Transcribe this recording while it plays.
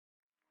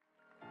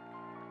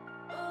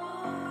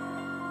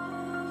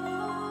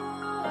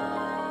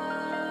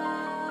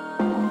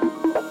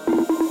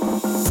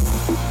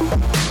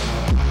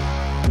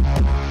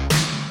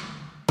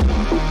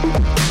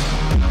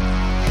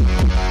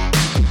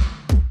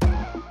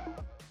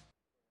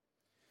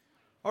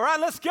All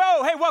right, let's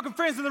go. Hey, welcome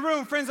friends in the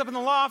room, friends up in the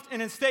loft,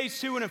 and in stage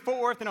 2 and in Fort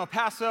Worth and El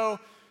Paso,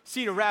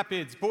 Cedar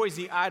Rapids,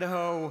 Boise,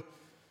 Idaho,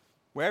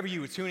 wherever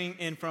you were tuning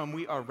in from,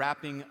 we are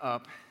wrapping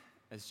up,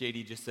 as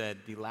JD just said,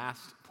 the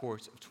last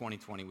porch of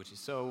 2020, which is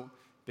so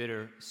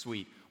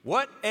bittersweet.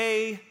 What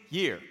a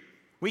year.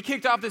 We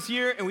kicked off this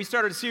year and we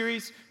started a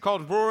series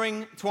called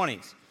Roaring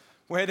 20s,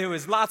 where there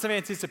was lots of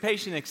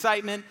anticipation and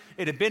excitement.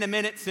 It had been a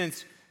minute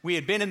since we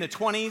had been in the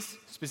 20s,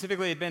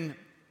 specifically it had been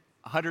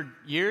 100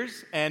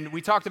 years, and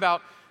we talked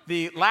about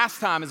the last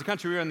time as a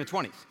country we were in the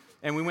 20s.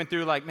 And we went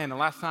through the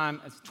last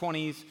time as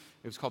 20s,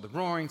 it was called the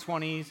Roaring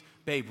 20s.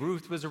 Babe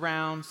Ruth was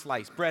around,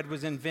 sliced bread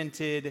was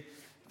invented,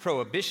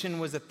 prohibition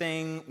was a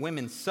thing,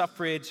 women's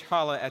suffrage,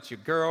 holla at your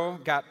girl,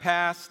 got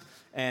passed,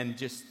 and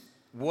just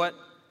what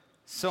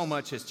so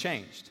much has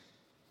changed.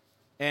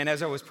 And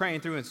as I was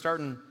praying through and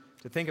starting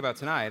to think about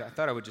tonight, I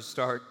thought I would just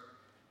start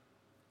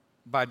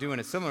by doing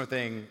a similar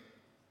thing,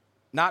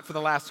 not for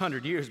the last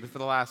 100 years, but for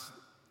the last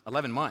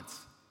 11 months.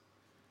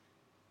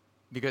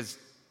 Because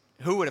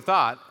who would have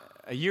thought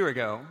a year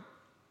ago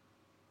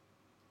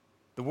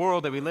the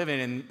world that we live in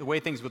and the way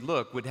things would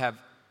look would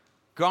have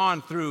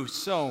gone through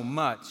so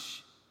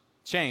much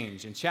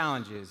change and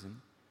challenges and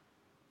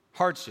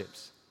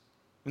hardships.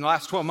 In the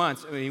last 12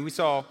 months, we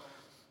saw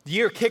the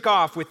year kick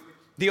off with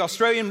the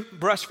Australian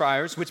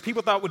brushfires, which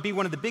people thought would be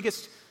one of the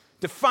biggest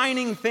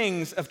defining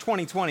things of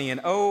 2020,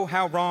 and oh,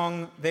 how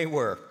wrong they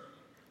were.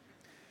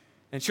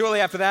 And shortly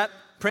after that,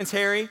 Prince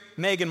Harry,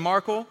 Meghan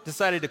Markle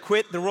decided to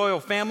quit the royal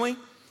family.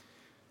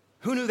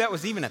 Who knew that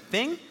was even a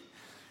thing?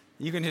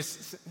 You can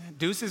just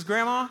deuce his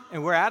grandma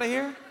and we're out of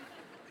here?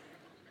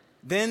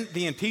 Then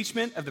the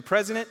impeachment of the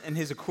president and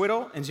his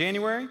acquittal in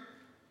January.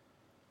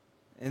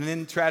 And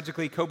then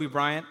tragically, Kobe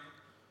Bryant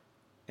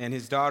and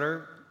his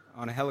daughter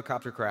on a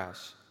helicopter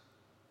crash.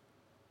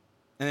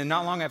 And then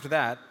not long after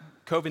that,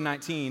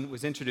 COVID-19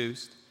 was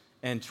introduced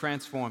and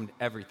transformed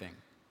everything.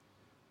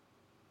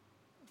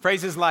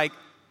 Phrases like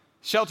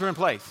shelter in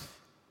place,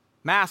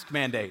 mask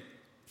mandate,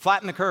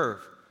 flatten the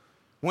curve,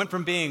 went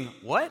from being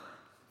what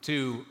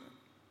to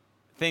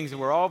things that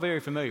we're all very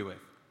familiar with.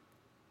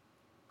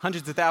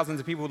 Hundreds of thousands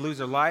of people would lose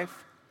their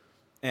life,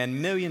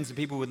 and millions of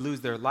people would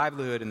lose their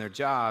livelihood and their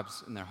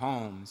jobs and their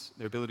homes,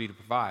 their ability to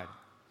provide.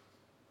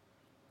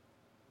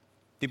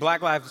 The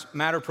Black Lives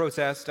Matter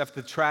protest after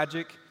the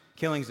tragic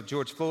killings of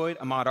George Floyd,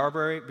 Ahmaud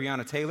Arbery,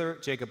 Breonna Taylor,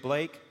 Jacob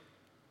Blake,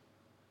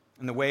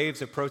 and the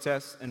waves of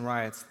protests and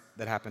riots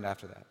that happened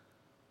after that.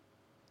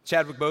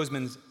 Chadwick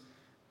Boseman's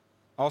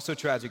also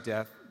tragic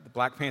death, the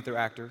Black Panther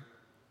actor,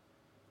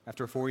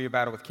 after a 4-year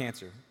battle with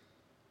cancer.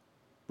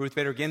 Ruth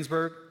Bader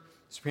Ginsburg,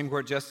 Supreme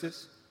Court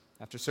Justice,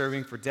 after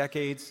serving for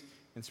decades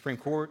in the Supreme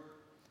Court,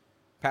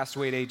 passed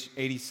away at age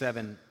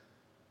 87.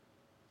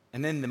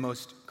 And then the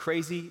most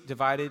crazy,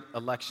 divided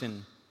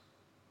election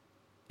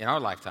in our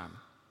lifetime,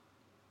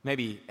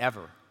 maybe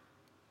ever.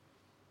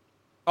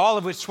 All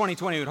of which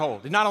 2020 would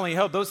hold. It not only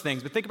held those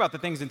things, but think about the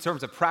things in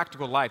terms of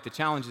practical life, the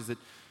challenges that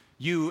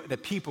you, the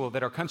people,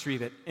 that our country,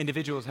 that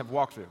individuals have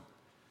walked through.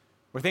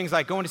 Where things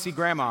like going to see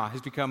grandma has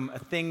become a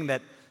thing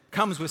that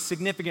comes with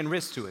significant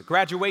risk to it.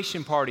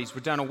 Graduation parties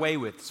were done away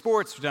with.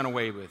 Sports were done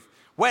away with.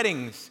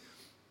 Weddings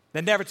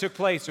that never took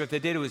place, or if they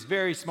did, it was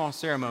very small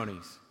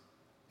ceremonies.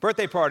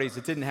 Birthday parties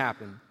that didn't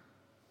happen.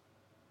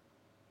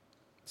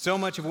 So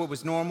much of what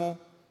was normal,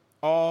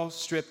 all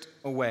stripped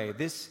away.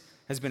 This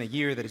has been a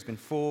year that has been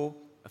full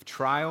of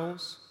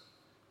trials,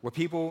 where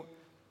people,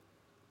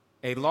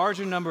 a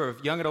larger number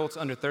of young adults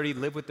under 30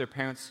 live with their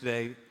parents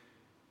today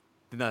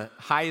than the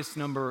highest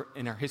number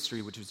in our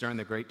history, which was during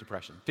the Great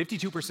Depression.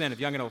 52% of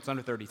young adults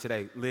under 30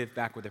 today live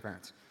back with their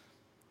parents.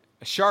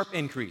 A sharp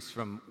increase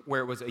from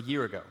where it was a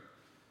year ago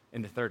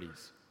in the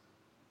 30s.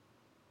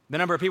 The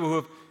number of people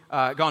who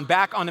have gone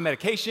back on the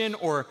medication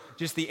or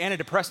just the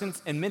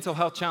antidepressants and mental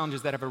health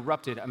challenges that have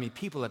erupted.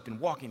 People have been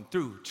walking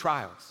through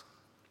trials.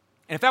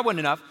 And if that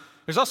wasn't enough,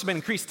 there's also been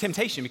increased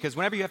temptation, because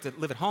whenever you have to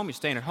live at home, you're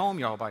staying at home,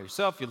 you're all by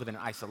yourself, you live in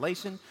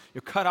isolation,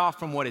 you're cut off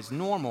from what is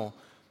normal.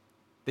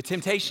 The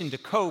temptation to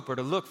cope or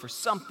to look for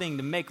something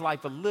to make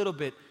life a little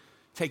bit,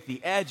 take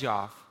the edge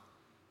off,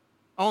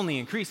 only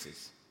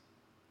increases.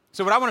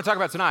 So what I want to talk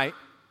about tonight,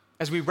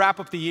 as we wrap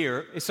up the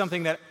year, is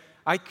something that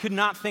I could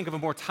not think of a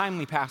more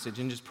timely passage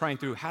in just praying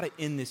through how to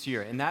end this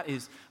year. And that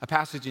is a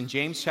passage in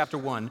James chapter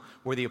 1,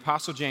 where the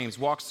Apostle James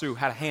walks through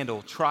how to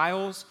handle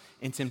trials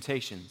and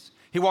temptations.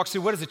 He walks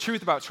through what is the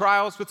truth about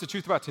trials, what's the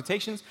truth about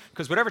temptations,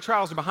 because whatever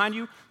trials are behind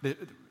you, the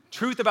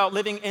truth about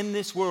living in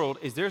this world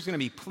is there's going to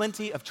be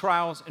plenty of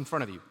trials in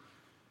front of you.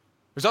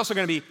 There's also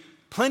going to be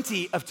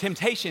plenty of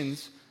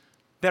temptations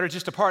that are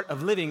just a part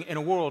of living in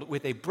a world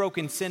with a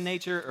broken sin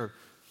nature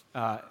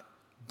or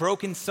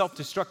broken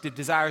self-destructive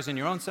desires in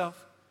your own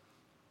self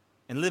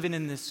and living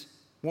in this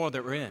world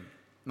that we're in.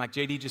 Like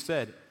JD just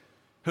said,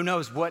 who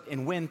knows what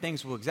and when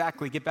things will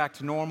exactly get back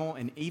to normal,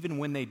 and even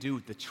when they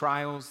do, the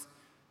trials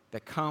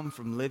that come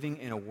from living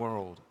in a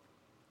world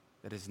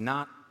that is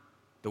not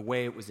the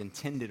way it was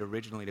intended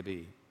originally to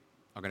be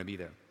are going to be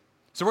there.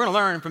 So we're going to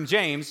learn from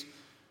James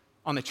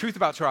on the truth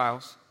about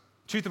trials,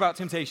 truth about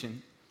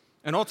temptation,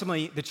 and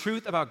ultimately the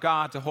truth about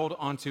God to hold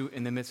on to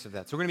in the midst of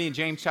that. So we're going to be in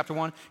James chapter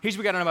 1. Here's what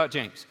we got to know about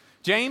James.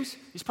 James,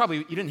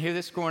 you didn't hear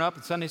this growing up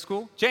in Sunday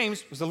school.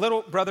 James was the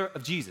little brother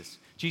of Jesus.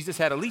 Jesus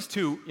had at least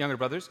two younger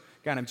brothers,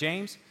 a guy named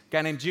James, a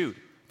guy named Jude.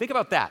 Think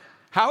about that.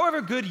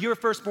 However good your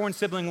firstborn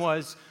sibling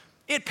was,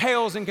 it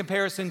pales in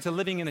comparison to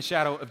living in the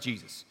shadow of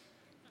Jesus.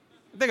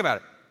 Think about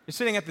it. You're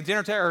sitting at the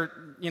dinner table, or,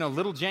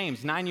 little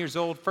James, 9 years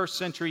old, first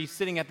century,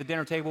 sitting at the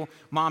dinner table,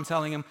 mom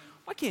telling him,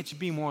 why can't you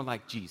be more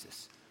like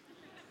Jesus?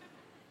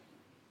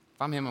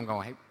 If I'm him, I'm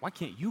going, hey, why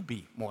can't you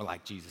be more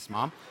like Jesus,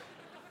 Mom?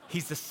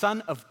 He's the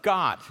Son of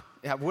God.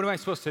 What am I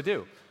supposed to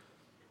do?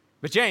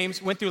 But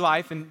James went through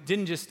life and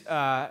didn't just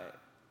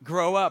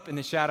grow up in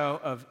the shadow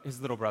of his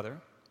little brother.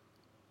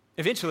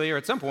 Eventually, or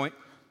at some point,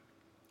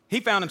 he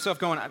found himself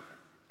going,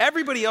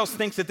 everybody else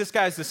thinks that this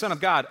guy is the Son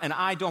of God, and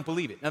I don't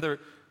believe it. In other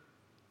words,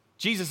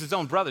 Jesus'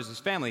 own brothers, his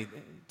family,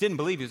 didn't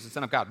believe he was the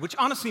Son of God, which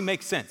honestly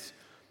makes sense.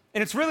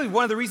 And it's really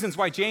one of the reasons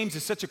why James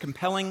is such a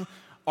compelling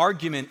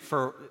argument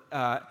for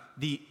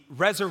the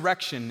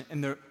resurrection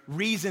and the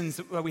reasons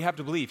that we have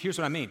to believe. Here's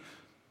what I mean.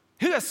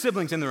 Who has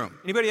siblings in the room?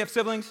 Anybody have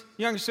siblings?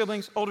 Younger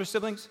siblings? Older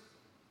siblings?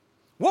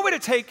 What would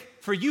it take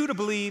for you to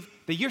believe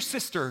that your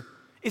sister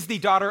is the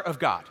daughter of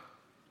God?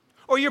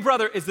 Or your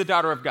brother is the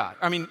daughter of God?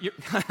 I mean,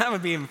 that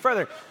would be even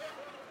further.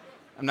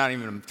 I'm not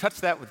even going to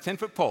touch that with a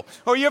 10-foot pole.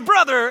 Or your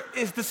brother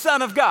is the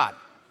Son of God.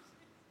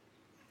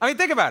 I mean,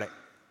 think about it.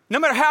 No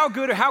matter how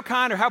good or how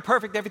kind or how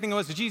perfect everything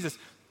was to Jesus,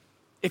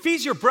 if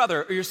he's your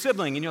brother or your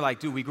sibling and you're like,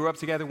 dude, we grew up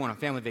together, went on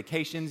family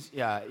vacations,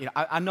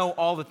 I know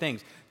all the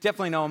things.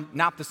 Definitely know him,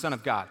 not the Son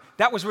of God.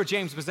 That was where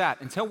James was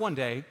at until one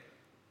day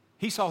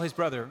he saw his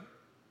brother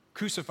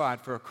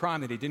crucified for a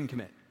crime that he didn't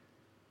commit.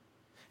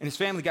 And his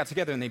family got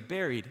together and they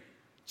buried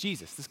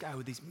Jesus, this guy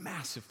with these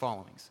massive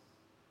followings.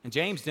 And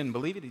James didn't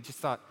believe it. He just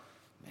thought,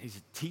 man, he's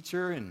a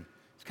teacher and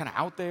he's kind of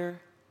out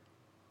there.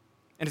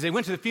 And as they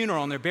went to the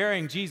funeral and they're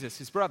burying Jesus,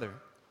 his brother,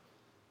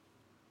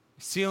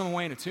 sealing him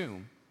away in a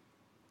tomb.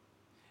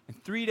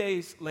 And 3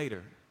 days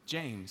later,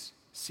 James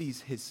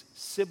sees his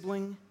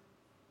sibling,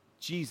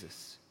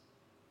 Jesus,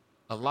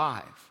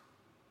 alive,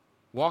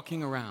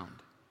 walking around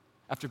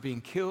after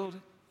being killed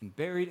and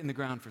buried in the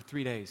ground for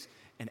 3 days.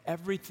 And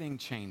everything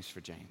changed for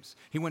James.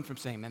 He went from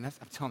saying, man,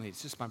 I'm telling you,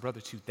 it's just my brother,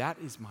 to that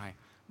is my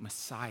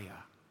Messiah.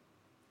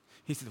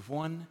 He's the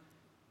one,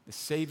 the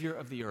Savior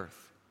of the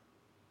earth.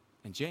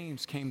 And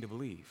James came to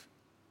believe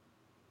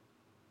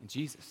in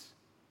Jesus.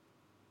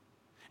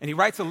 And he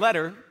writes a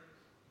letter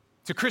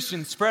to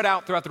Christians spread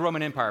out throughout the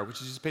Roman Empire,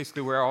 which is just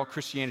basically where all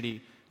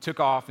Christianity took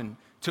off and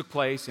took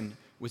place and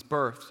was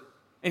birthed.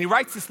 And he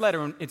writes this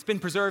letter, and it's been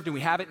preserved, and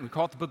we have it, and we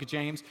call it the book of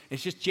James.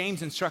 It's just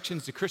James'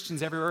 instructions to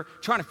Christians everywhere,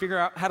 trying to figure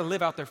out how to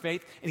live out their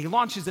faith. And he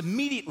launches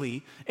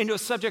immediately into a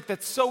subject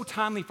that's so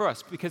timely for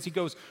us, because he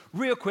goes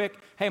real quick,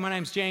 hey, my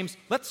name's James,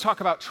 let's talk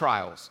about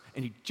trials.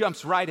 And he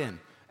jumps right in.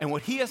 And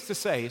what he has to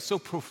say is so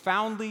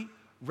profoundly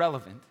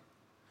relevant.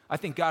 I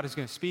think God is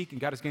going to speak,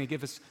 and God is going to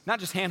give us not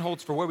just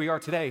handholds for where we are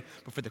today,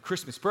 but for the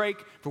Christmas break,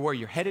 for where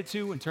you're headed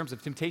to in terms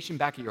of temptation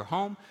back at your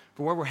home,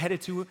 for where we're headed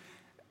to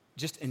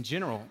just in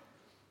general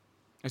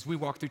as we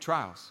walk through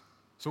trials.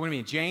 So we're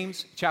going to be in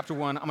James chapter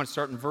 1. I'm going to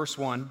start in verse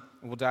 1,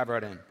 and we'll dive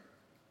right in.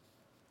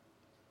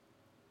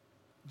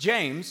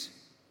 James,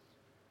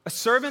 a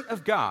servant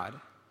of God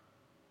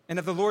and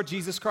of the Lord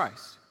Jesus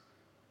Christ,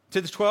 to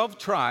the 12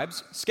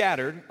 tribes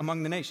scattered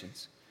among the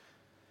nations.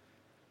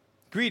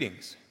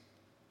 Greetings.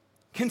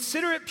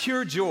 Consider it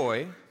pure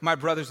joy, my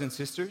brothers and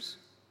sisters,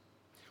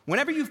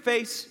 whenever you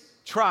face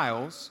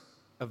trials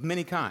of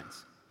many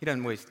kinds. He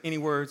doesn't waste any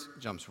words,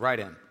 jumps right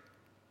in.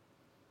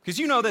 Because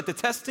you know that the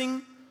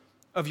testing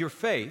of your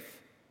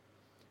faith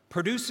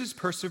produces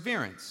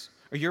perseverance,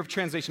 or your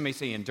translation may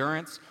say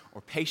endurance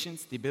or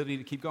patience, the ability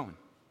to keep going.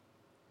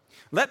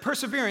 Let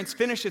perseverance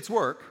finish its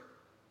work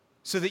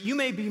so that you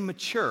may be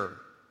mature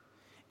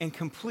and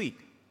complete,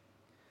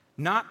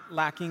 not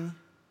lacking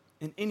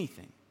in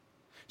anything.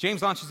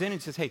 James launches in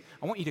and says, hey,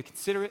 I want you to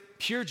consider it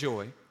pure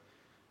joy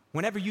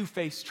whenever you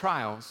face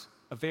trials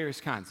of various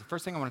kinds. The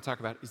first thing I want to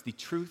talk about is the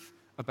truth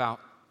about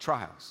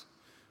trials.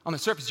 On the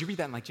surface, you read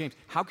that and like, James,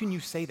 how can you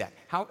say that?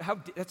 How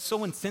that's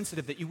so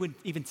insensitive that you would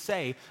even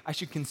say I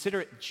should consider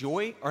it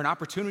joy or an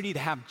opportunity to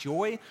have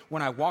joy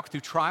when I walk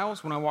through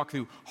trials, when I walk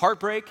through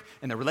heartbreak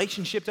and the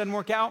relationship doesn't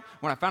work out,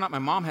 when I find out my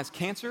mom has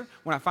cancer,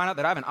 when I find out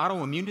that I have an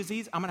autoimmune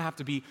disease I'm going to have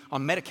to be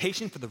on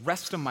medication for the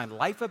rest of my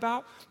life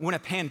about, when a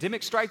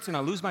pandemic strikes and I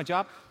lose my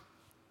job.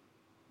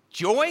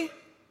 Joy?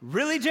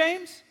 Really,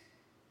 James?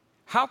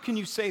 How can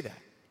you say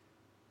that?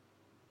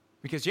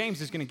 Because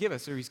James is going to give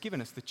us, or he's given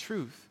us the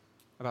truth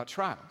about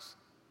trials.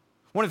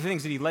 One of the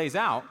things that he lays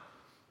out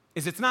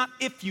is it's not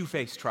if you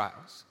face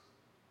trials,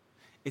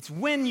 it's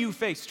when you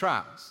face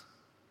trials.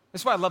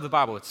 That's why I love the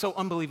Bible. It's so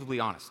unbelievably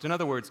honest. In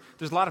other words,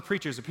 there's a lot of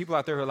preachers or people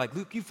out there who are like,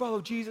 Luke, you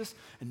follow Jesus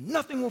and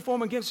nothing will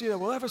form against you that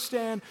will ever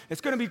stand.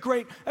 It's going to be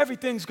great.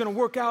 Everything's going to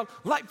work out.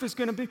 Life is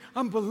going to be,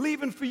 I'm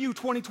believing for you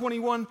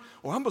 2021,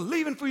 or I'm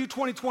believing for you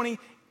 2020.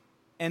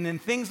 And then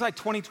things like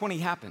 2020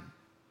 happen.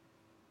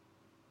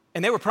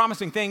 And they were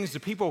promising things to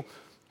people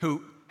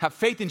who have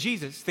faith in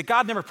Jesus that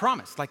God never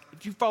promised. Like,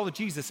 if you follow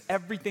Jesus,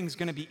 everything's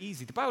going to be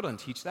easy. The Bible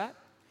doesn't teach that.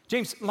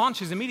 James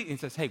launches immediately and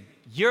says, hey,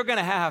 you're going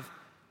to have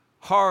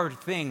hard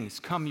things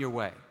come your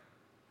way.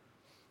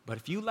 But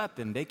if you let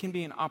them, they can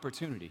be an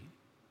opportunity.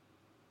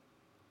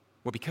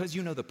 Well, because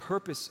you know the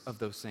purpose of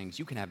those things,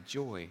 you can have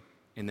joy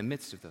in the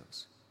midst of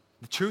those.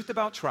 The truth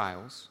about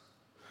trials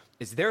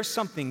is there's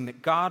something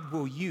that God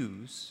will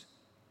use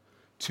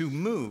to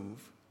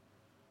move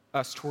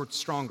us towards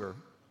stronger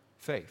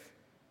faith.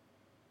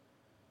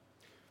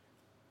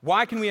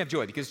 Why can we have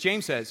joy? Because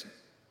James says,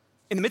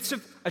 in the midst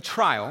of a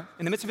trial,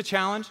 in the midst of a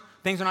challenge,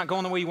 things are not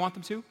going the way you want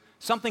them to,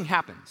 something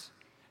happens.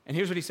 And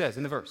here's what he says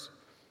in the verse.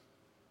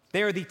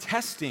 They are the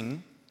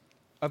testing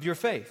of your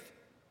faith.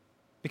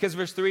 Because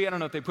verse 3, I don't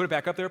know if they put it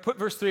back up there. Put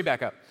verse 3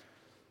 back up.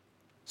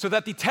 So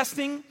that the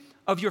testing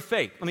of your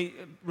faith, let me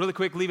really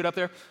quick leave it up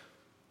there.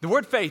 The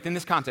word faith in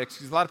this context,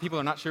 because a lot of people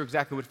are not sure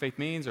exactly what faith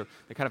means, or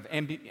they kind of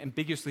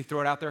ambiguously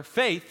throw it out there.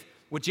 Faith,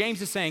 what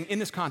James is saying in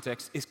this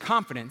context, is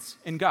confidence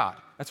in God.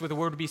 That's what the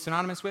word would be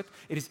synonymous with.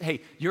 It is,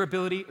 hey, your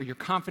ability or your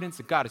confidence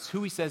that God is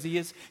who he says he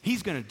is.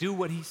 He's going to do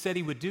what he said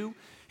he would do.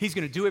 He's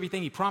going to do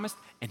everything he promised,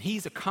 and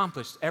he's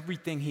accomplished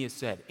everything he has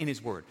said in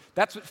his word.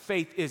 That's what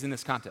faith is in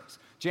this context.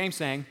 James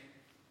saying,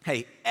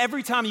 hey,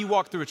 every time you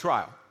walk through a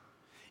trial,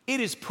 it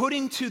is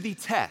putting to the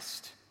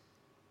test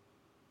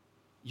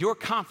your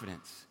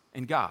confidence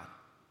in God.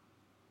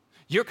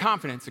 Your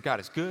confidence that God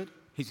is good,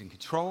 he's in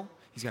control,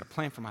 he's got a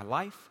plan for my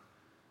life.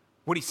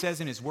 What he says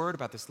in his word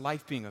about this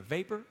life being a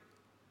vapor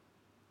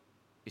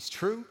is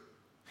true.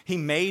 He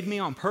made me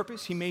on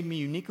purpose, he made me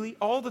uniquely.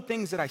 All the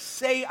things that I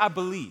say I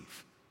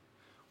believe.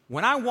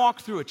 When I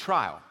walk through a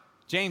trial,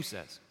 James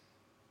says,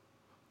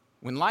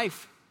 when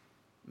life,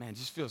 man,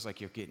 just feels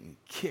like you're getting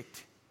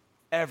kicked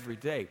every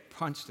day,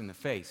 punched in the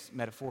face,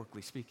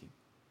 metaphorically speaking.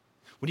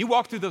 When you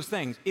walk through those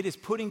things, it is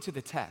putting to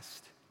the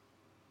test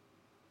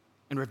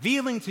and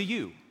revealing to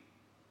you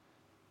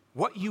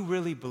what you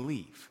really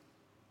believe.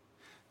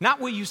 Not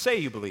what you say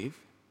you believe,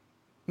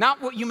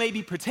 not what you may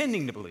be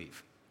pretending to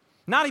believe,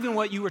 not even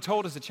what you were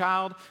told as a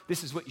child,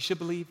 this is what you should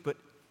believe, but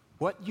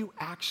what you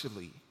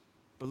actually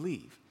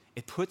believe.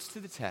 It puts to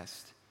the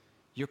test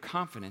your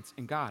confidence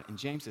in God. And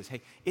James says,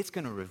 hey, it's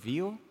going to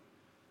reveal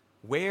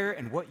where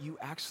and what you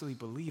actually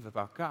believe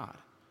about God.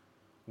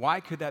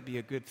 Why could that be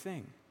a good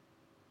thing?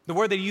 The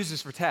word that he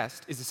uses for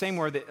test is the same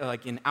word that,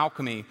 like in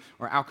alchemy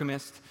or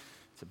alchemist,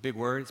 it's a big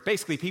word. It's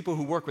basically people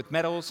who work with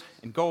metals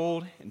and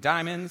gold and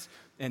diamonds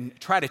and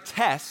try to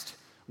test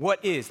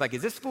what is. Like,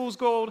 is this fool's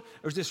gold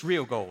or is this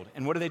real gold?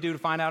 And what do they do to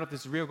find out if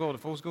this is real gold or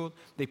fool's gold?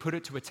 They put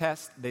it to a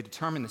test. They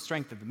determine the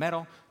strength of the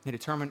metal. They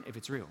determine if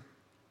it's real.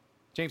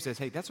 James says,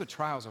 hey, that's what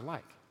trials are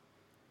like.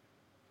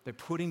 They're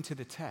putting to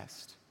the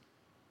test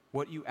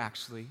what you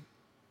actually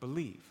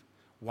believe.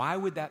 Why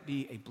would that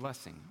be a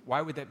blessing?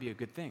 Why would that be a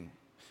good thing?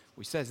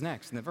 He says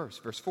next in the verse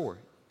 4,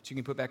 which you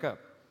can put back up.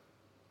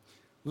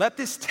 Let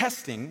this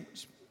testing,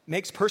 which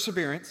makes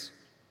perseverance,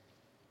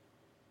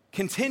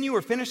 continue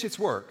or finish its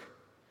work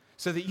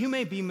so that you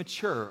may be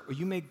mature or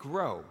you may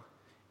grow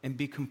and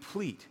be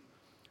complete,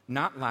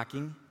 not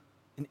lacking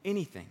in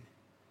anything.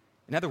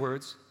 In other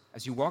words,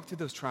 as you walk through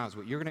those trials,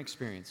 what you're going to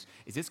experience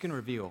is it's going to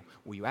reveal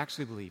what you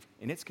actually believe,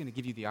 and it's going to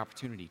give you the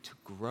opportunity to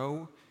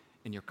grow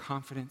in your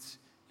confidence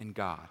in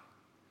God.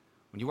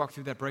 When you walk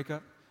through that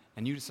breakup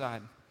and you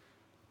decide,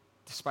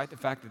 despite the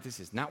fact that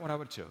this is not what I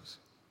would have chose,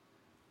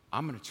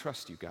 I'm going to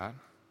trust you, God.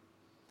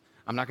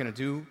 I'm not going to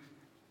do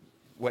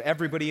what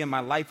everybody in my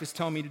life is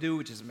telling me to do,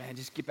 which is, man,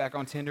 just get back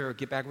on Tinder or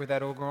get back with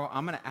that old girl.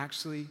 I'm going to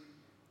actually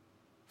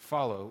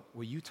follow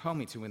what you tell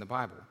me to in the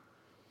Bible.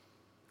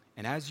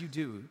 And as you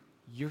do,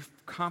 your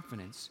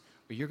confidence,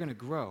 or you're going to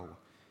grow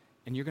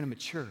and you're going to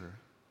mature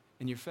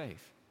in your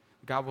faith.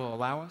 God will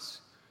allow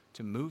us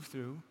to move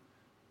through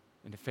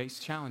and to face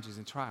challenges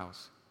and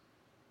trials,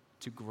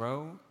 to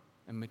grow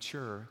and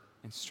mature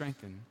and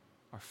strengthen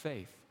our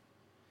faith.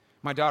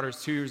 My daughter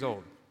is 2 years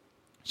old.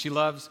 She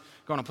loves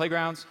going on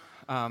playgrounds,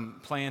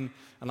 playing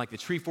on like the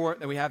tree fort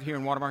that we have here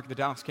in Watermark at the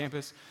Dallas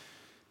campus.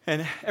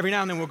 And every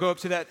now and then we'll go up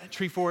to that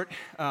tree fort,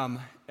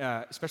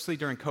 especially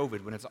during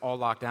COVID when it's all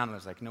locked down and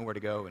there's like nowhere to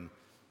go. And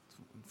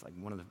it's like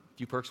one of the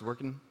few perks of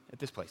working at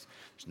this place.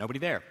 There's nobody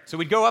there. So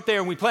we'd go up there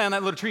and we'd play on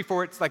that little tree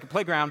fort. It's like a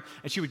playground.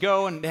 And she would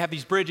go and they have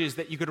these bridges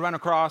that you could run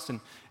across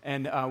and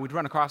we'd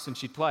run across and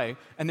she'd play.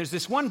 And there's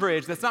this one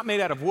bridge that's not made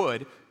out of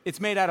wood. It's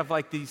made out of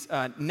like these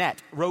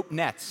rope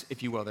nets,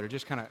 if you will, that are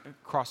just kind of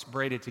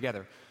cross-braided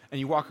together. And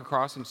you walk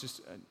across and it's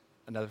just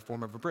another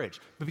form of a bridge.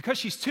 But because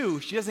she's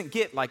 2, she doesn't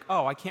get like,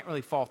 oh, I can't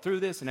really fall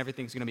through this and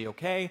everything's going to be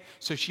okay.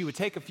 So she would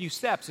take a few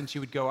steps and she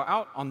would go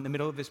out on the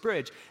middle of this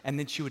bridge and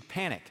then she would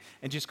panic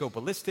and just go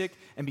ballistic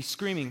and be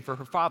screaming for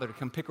her father to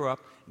come pick her up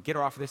and get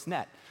her off of this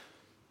net.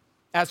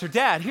 As her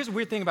dad, here's a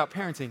weird thing about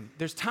parenting.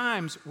 There's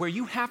times where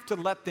you have to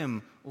let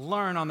them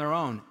learn on their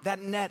own.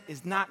 That net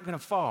is not going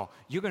to fall.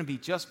 You're going to be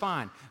just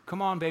fine.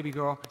 Come on, baby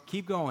girl.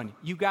 Keep going.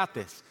 You got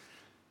this.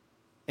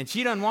 And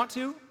she doesn't want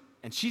to,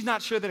 and she's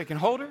not sure that it can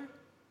hold her.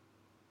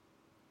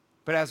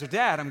 But as her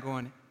dad, I'm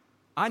going,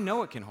 I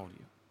know it can hold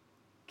you.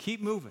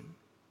 Keep moving.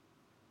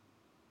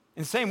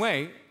 In the same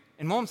way,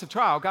 in moments of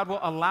trial, God will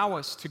allow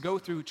us to go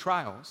through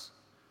trials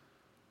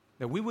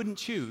that we wouldn't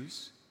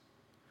choose,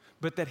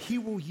 but that he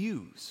will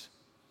use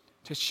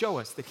to show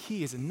us that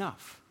he is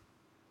enough.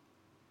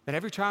 That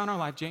every trial in our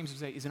life, James would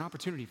say, is an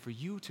opportunity for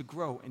you to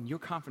grow in your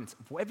confidence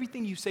of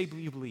everything you say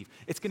you believe.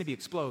 It's going to be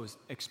exposed,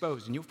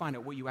 and you'll find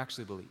out what you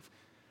actually believe.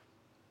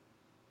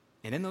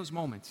 And in those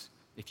moments,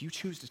 if you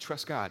choose to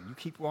trust God and you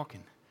keep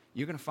walking,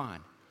 you're going to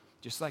find,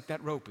 just like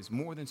that rope is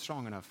more than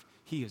strong enough,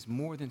 he is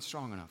more than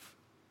strong enough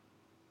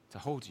to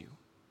hold you,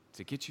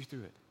 to get you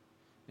through it.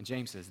 And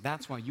James says,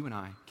 that's why you and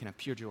I can have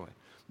pure joy.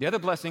 The other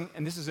blessing,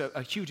 and this is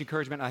a huge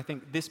encouragement, I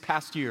think this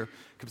past year,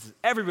 because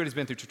everybody's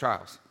been through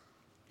trials,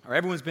 or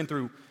everyone's been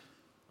through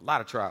a lot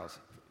of trials.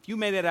 If you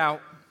made it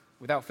out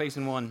without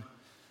facing one,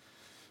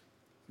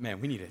 man,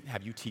 we need to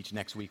have you teach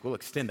next week. We'll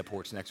extend the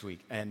porch next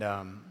week. And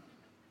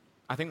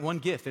I think one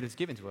gift that is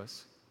given to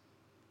us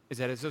is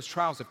that as those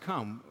trials have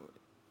come,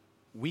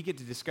 we get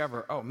to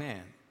discover, oh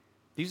man,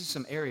 these are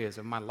some areas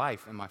of my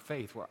life and my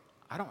faith where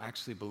I don't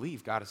actually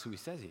believe God is who he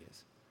says he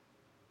is.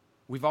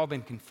 We've all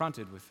been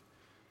confronted with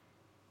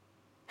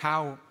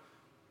how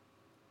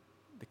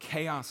the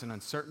chaos and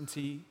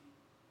uncertainty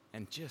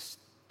and just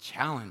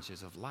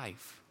challenges of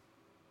life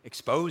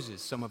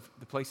exposes some of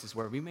the places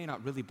where we may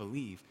not really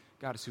believe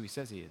God is who he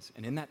says he is.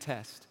 And in that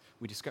test,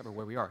 we discover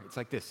where we are. It's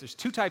like this. There's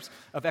two types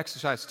of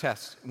exercise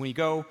tests. When you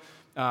go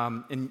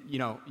and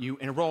you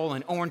enroll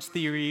in Orange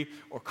Theory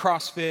or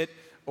CrossFit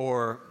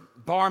or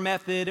Bar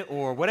Method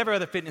or whatever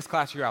other fitness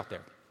class you're out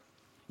there.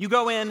 You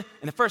go in,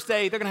 and the first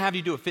day, they're going to have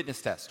you do a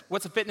fitness test.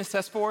 What's a fitness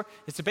test for?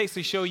 It's to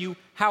basically show you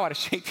how out of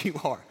shape you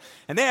are.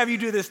 And they have you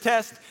do this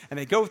test, and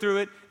they go through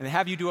it, and they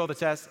have you do all the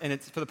tests, and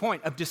it's for the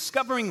point of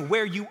discovering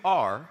where you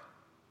are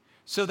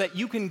so that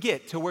you can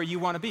get to where you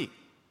want to be.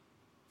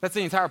 That's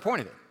the entire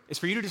point of it. It's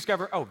for you to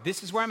discover, oh,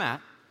 this is where I'm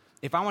at.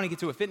 If I want to get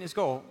to a fitness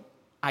goal,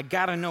 I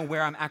got to know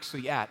where I'm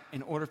actually at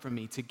in order for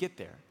me to get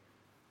there.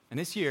 And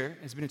this year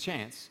has been a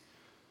chance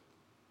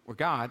where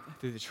God,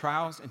 through the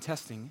trials and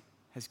testing,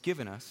 has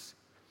given us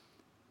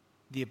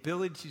the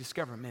ability to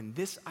discover, man,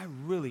 I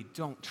really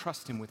don't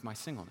trust him with my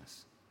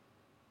singleness.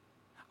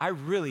 I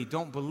really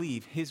don't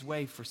believe his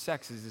way for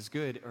sex is as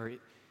good or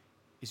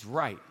is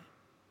right.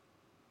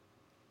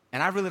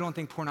 And I really don't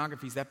think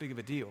pornography is that big of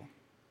a deal.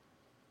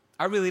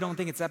 I really don't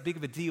think it's that big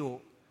of a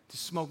deal to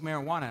smoke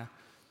marijuana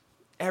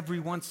every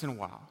once in a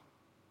while.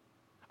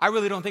 I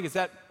really don't think it's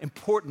that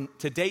important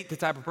to date the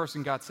type of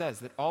person God says,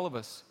 that all of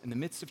us, in the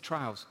midst of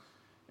trials,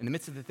 in the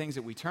midst of the things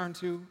that we turn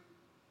to,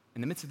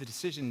 in the midst of the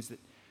decisions that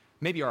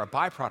maybe are a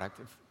byproduct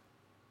of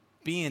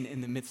being in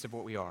the midst of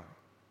what we are,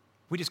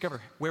 we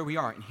discover where we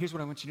are. And here's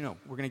what I want you to know.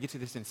 We're going to get to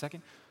this in a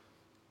second.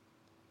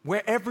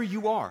 Wherever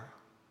you are,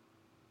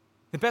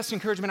 the best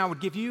encouragement I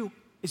would give you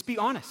is be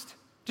honest.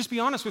 Just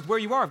be honest with where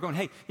you are, going,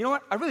 hey, you know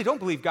what? I really don't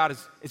believe God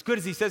is as good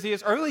as he says he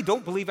is. I really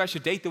don't believe I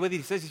should date the way that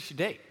he says he should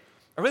date.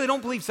 I really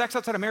don't believe sex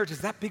outside of marriage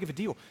is that big of a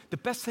deal. The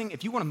best thing,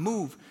 if you want to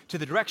move to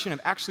the direction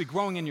of actually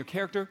growing in your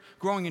character,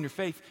 growing in your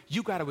faith,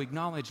 you got to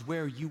acknowledge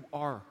where you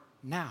are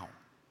now.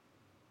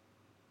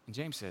 And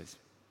James says,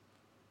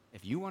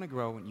 if you want to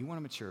grow and you want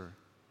to mature,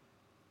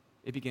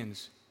 it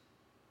begins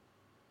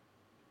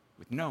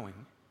with knowing,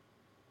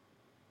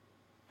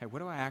 hey, what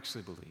do I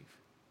actually believe?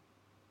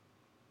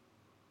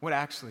 What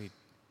actually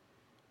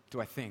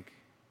do I think?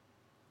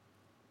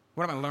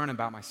 What am I learning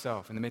about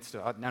myself in the midst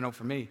of, I know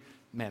for me,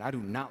 man, I do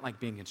not like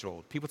being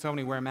controlled. People tell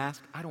me to wear a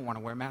mask. I don't want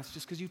to wear a mask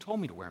just because you told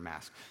me to wear a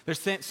mask. There's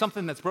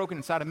something that's broken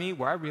inside of me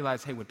where I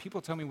realize, hey, when people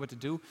tell me what to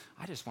do,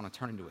 I just want to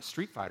turn into a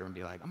street fighter and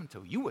be like, I'm going to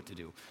tell you what to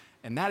do.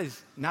 And that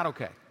is not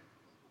okay.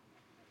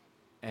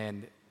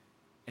 And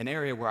an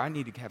area where I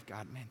need to have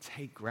God, man,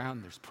 take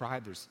ground. There's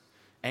pride, there's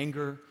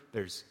anger,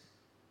 there's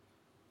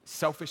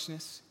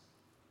selfishness.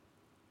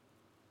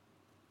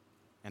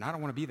 And I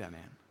don't want to be that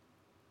man.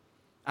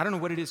 I don't know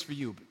what it is for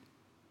you, but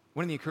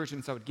one of the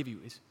encouragements I would give you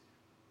is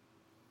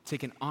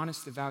take an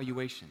honest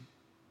evaluation.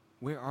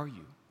 Where are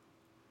you?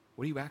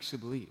 What do you actually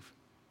believe?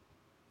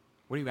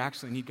 What do you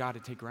actually need God to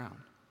take ground?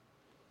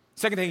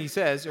 Second thing he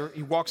says, or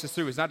he walks us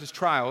through, is not just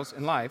trials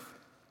in life,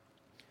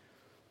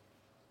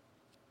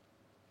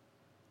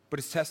 but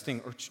it's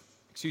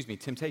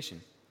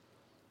temptation.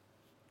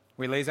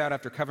 Where he lays out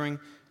after covering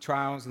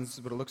trials, and this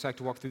is what it looks like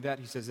to walk through that,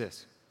 he says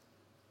this.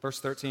 Verse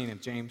 13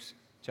 of James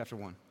chapter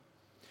 1.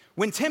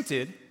 When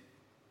tempted,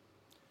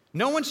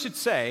 no one should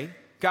say,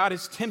 God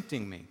is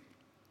tempting me.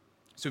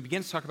 So he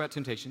begins to talk about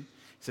temptation.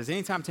 He says,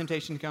 anytime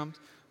temptation comes,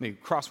 let me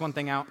cross one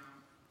thing out.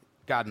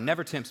 God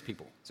never tempts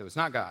people, so it's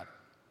not God.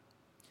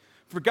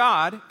 For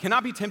God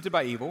cannot be tempted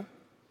by evil,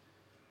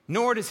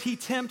 nor does he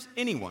tempt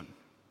anyone.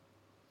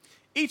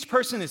 Each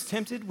person is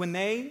tempted when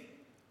they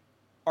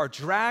are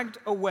dragged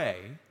away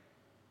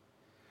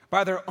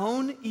by their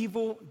own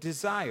evil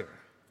desire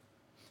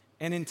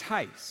and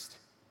enticed.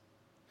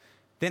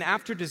 Then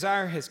after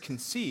desire has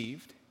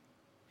conceived,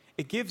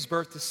 it gives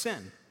birth to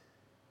sin.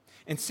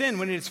 And sin,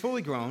 when it is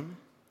fully grown,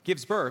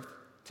 gives birth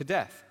to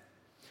death.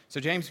 So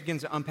James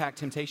begins to unpack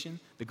temptation.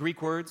 The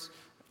Greek words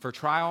for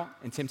trial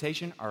and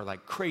temptation are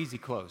like crazy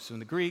close. So in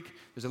the Greek,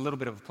 there's a little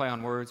bit of a play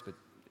on words, but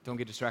don't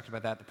get distracted by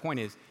that. The point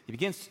is, he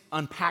begins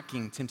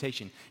unpacking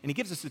temptation, and he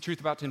gives us the truth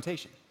about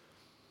temptation.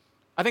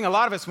 I think a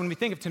lot of us, when we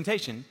think of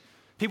temptation,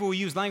 people will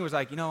use language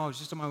like, I was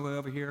just on my way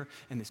over here,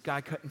 and this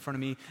guy cut in front of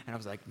me, and I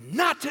was like,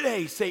 not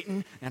today,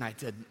 Satan. And I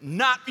said,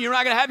 you're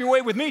not going to have your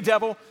way with me,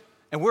 devil.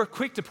 And we're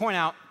quick to point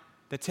out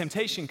that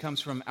temptation comes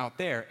from out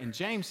there. And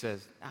James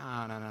says,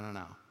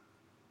 no.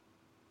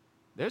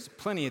 There's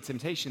plenty of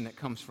temptation that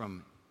comes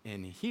from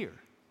in here.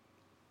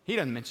 He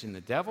doesn't mention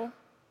the devil.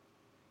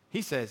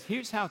 He says,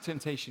 here's how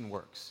temptation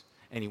works.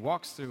 And he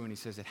walks through and he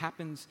says, it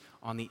happens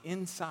on the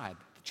inside.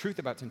 The truth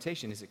about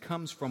temptation is it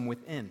comes from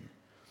within,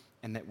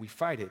 and that we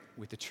fight it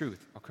with the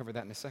truth. I'll cover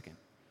that in a second.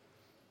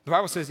 The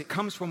Bible says it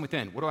comes from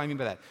within. What do I mean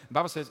by that? The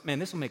Bible says, man,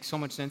 this will make so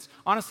much sense.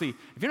 Honestly,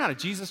 if you're not a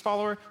Jesus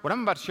follower, what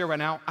I'm about to share right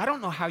now, I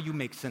don't know how you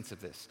make sense of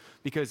this.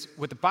 Because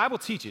what the Bible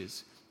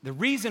teaches, the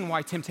reason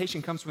why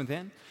temptation comes from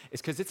within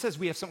is because it says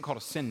we have something called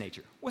a sin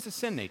nature. What's a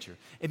sin nature?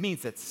 It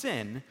means that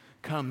sin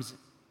comes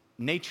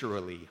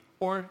naturally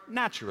or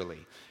naturally.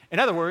 In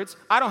other words,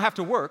 I don't have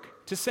to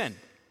work to sin.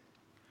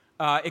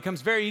 It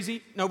comes very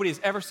easy. Nobody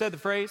has ever said the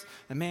phrase,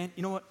 and man,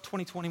 you know what?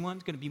 2021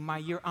 is going to be my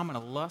year. I'm going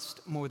to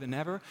lust more than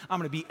ever. I'm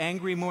going to be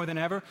angry more than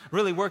ever.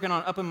 Really working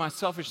on upping my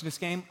selfishness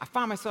game. I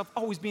find myself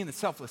always being the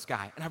selfless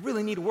guy, and I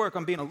really need to work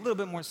on being a little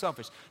bit more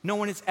selfish. No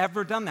one has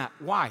ever done that.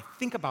 Why?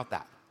 Think about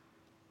that.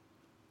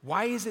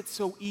 Why is it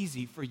so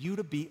easy for you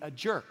to be a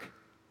jerk?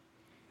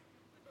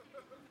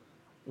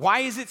 Why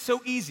is it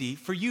so easy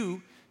for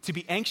you to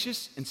be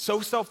anxious and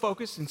so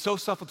self-focused and so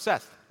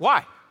self-obsessed?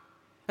 Why?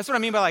 That's what I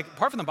mean by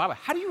apart from the Bible,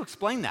 how do you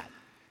explain that?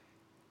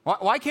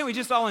 Why can't we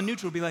just all in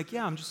neutral be like,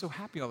 yeah, I'm just so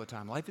happy all the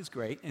time. Life is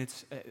great. And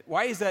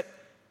why is that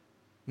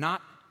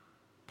not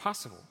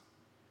possible?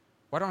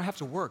 Why don't I have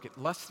to work at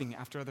lusting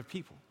after other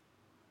people?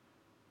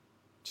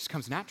 It just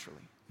comes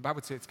naturally. The Bible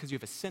would say it's because you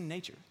have a sin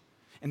nature.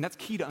 And that's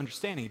key to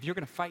understanding. If you're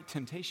going to fight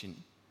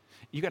temptation,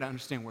 you got to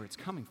understand where it's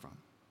coming from.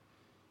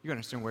 You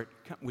got to understand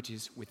which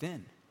is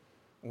within.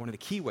 One of the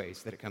key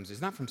ways that it comes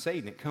is not from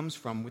Satan, it comes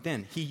from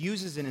within. He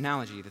uses an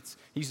analogy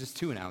he uses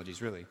two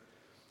analogies, really.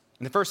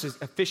 And the first is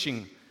a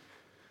fishing,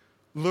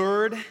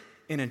 lured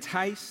and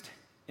enticed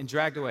and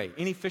dragged away.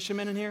 Any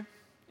fishermen in here?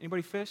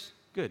 Anybody fish?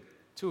 Good.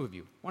 Two of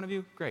you. One of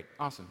you? Great.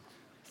 Awesome.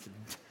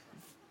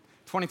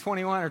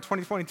 2021 or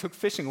 2020 took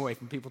fishing away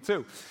from people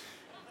too.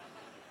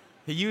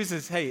 He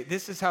uses, hey,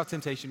 this is how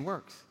temptation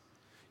works.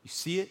 You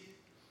see it,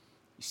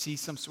 you see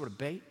some sort of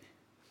bait,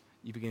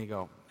 you begin to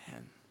go,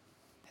 man,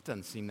 that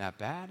doesn't seem that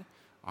bad.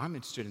 I'm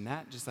interested in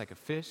that, just like a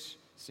fish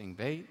seeing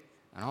bait.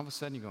 And all of a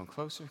sudden you're going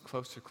closer,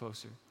 closer,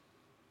 closer.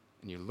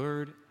 And you're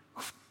lured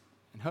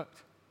and hooked.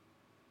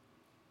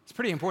 It's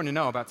pretty important to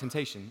know about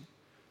temptation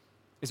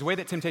is the way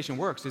that temptation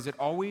works is it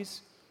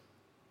always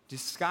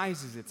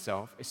disguises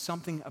itself as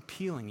something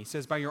appealing. He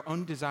says by your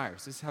own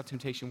desires. This is how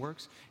temptation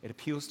works. It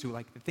appeals to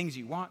the things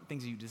you want,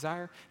 things that you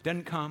desire. It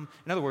doesn't come.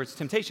 In other words,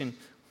 temptation,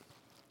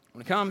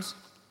 when it comes,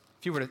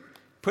 if you were to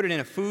put it in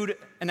a food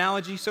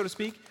analogy, so to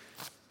speak,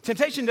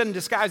 temptation doesn't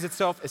disguise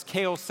itself as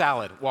kale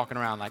salad, walking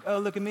around like, oh,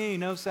 look at me,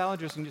 no salad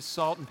dressing, just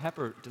salt and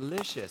pepper,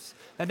 delicious.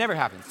 That never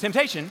happens.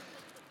 Temptation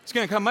is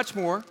going to come much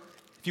more,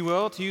 if you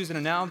will, to use an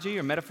analogy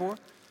or metaphor,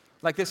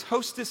 like this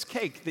Hostess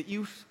cake that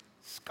you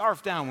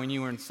scarfed down when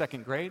you were in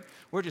second grade,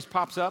 where it just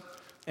pops up,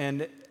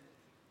 and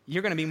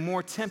you're going to be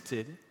more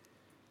tempted.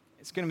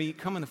 It's going to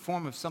come in the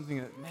form of something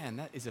that, man,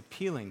 that is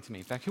appealing to me.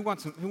 In fact, who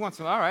wants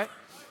some? All right.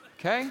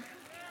 Okay.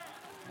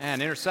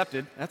 And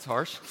intercepted. That's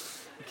harsh.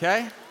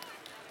 Okay.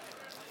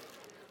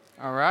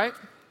 All right.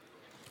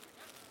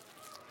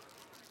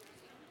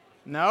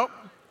 Nope.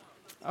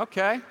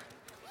 Okay.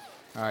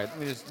 All right, let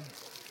me just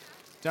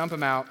dump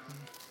them out.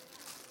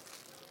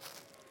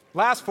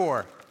 Last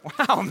four.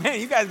 Wow,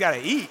 man, you guys got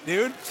to eat,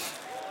 dude.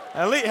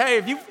 At least, hey,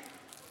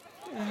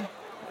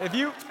 if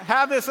you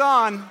have this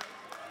on,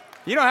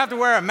 you don't have to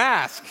wear a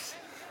mask.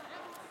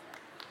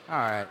 All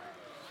right.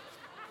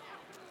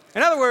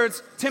 In other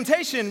words,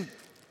 temptation,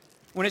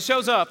 when it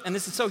shows up, and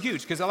this is so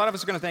huge, because a lot of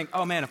us are going to think,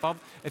 oh, man,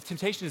 if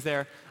temptation is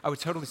there, I would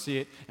totally see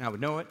it, and I would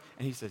know it.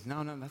 And he says,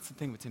 no, that's the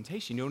thing with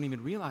temptation. You don't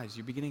even realize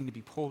you're beginning to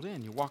be pulled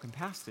in. You're walking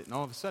past it, and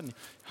all of a sudden,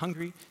 you're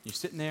hungry, you're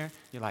sitting there,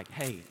 you're like,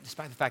 hey,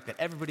 despite the fact that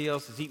everybody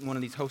else is eating one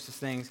of these Hostess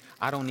things,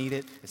 I don't need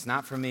it. It's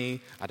not for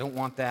me. I don't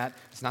want that.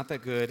 It's not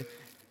that good.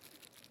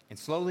 And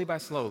slowly by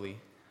slowly,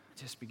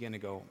 I just begin to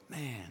go,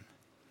 man,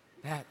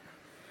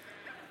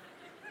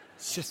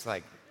 it's just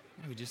like,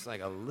 maybe just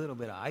like a little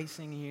bit of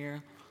icing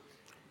here.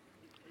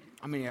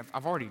 I mean,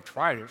 I've already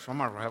tried it, so I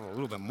might as well have a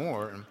little bit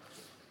more. And,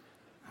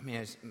 I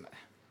mean,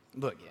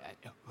 look,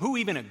 who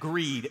even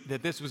agreed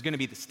that this was going to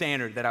be the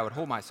standard that I would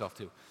hold myself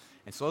to?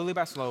 And slowly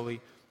by slowly,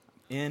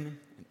 in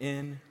and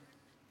in,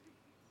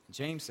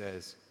 James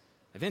says,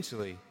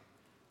 eventually,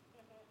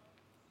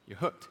 you're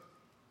hooked.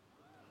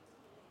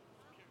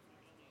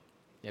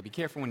 Yeah, be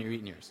careful when you're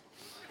eating yours.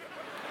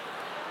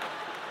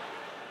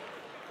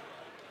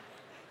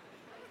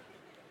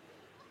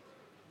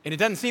 And it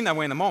doesn't seem that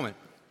way in the moment.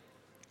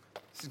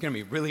 This is going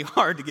to be really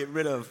hard to get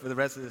rid of for the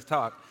rest of this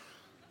talk.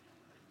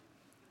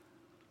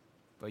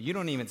 but you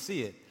don't even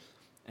see it.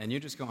 And you're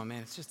just going,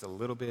 man, it's just a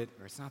little bit,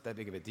 or it's not that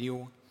big of a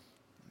deal.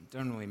 It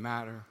doesn't really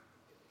matter.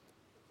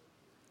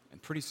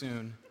 And pretty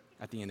soon,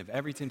 at the end of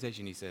every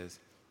temptation, he says,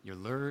 you're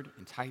lured,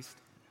 enticed,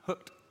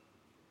 hooked.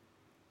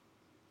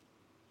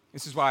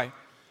 This is why,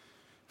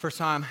 first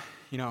time,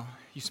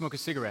 you smoke a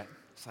cigarette,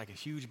 it's like a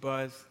huge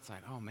buzz. It's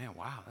like, oh man,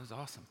 wow, that was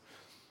awesome.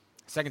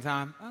 Second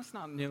time, it's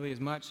not nearly as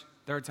much.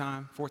 Third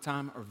time, fourth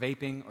time, or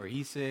vaping, or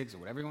e-cigs, or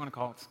whatever you want to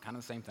call it, it's kind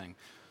of the same thing.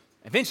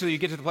 Eventually, you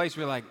get to the place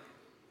where you're like,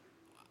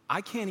 I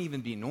can't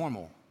even be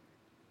normal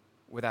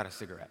without a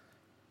cigarette.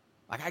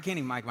 Like, I can't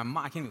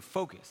even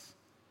focus.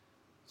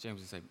 James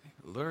would say,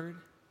 lured,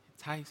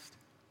 enticed,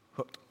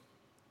 hooked.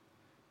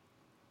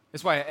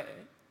 That's why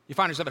you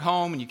find yourself at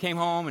home, and you came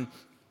home, and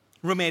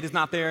roommate is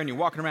not there, and you're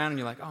walking around, and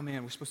you're like, oh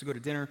man, we're supposed to go to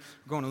dinner.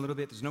 We're going a little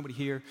bit. There's nobody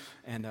here.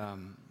 And, oh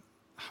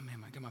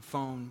man, I got my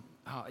phone.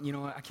 You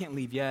know what? I can't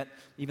leave yet,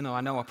 even though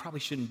I know I probably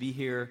shouldn't be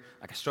here.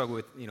 Like, I struggle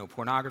with,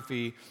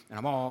 pornography, and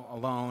I'm all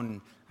alone.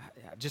 And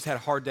I just had a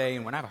hard day,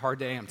 and when I have a hard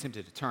day, I'm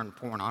tempted to turn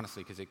porn,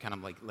 honestly, because it kind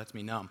of like lets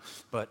me numb.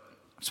 But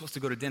I'm supposed to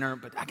go to dinner,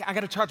 but I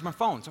got to charge my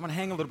phone, so I'm going to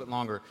hang a little bit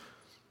longer.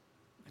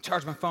 I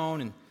charge my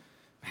phone, and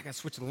I got to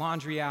switch the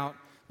laundry out.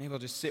 Maybe I'll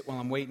just sit while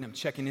I'm waiting. I'm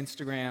checking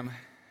Instagram,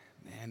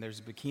 and there's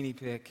a bikini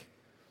pic,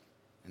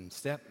 and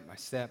step by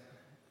step,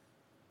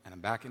 and I'm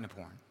back into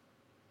porn.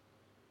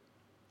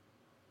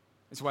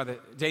 It's why the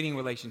dating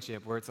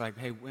relationship, where it's like,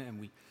 hey,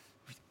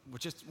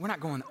 we're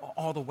not going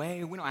all the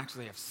way. We don't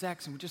actually have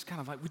sex, and we're just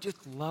kind of like, we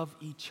just love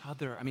each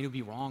other. I mean, it would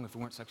be wrong if we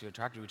weren't sexually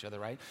attracted to each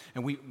other, right?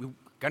 And we're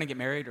going to get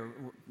married, or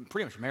we're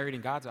pretty much married in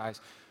God's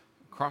eyes.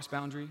 Cross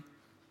boundary,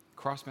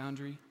 cross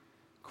boundary,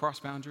 cross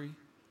boundary.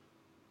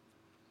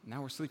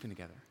 Now we're sleeping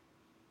together.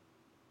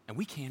 And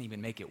we can't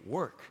even make it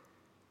work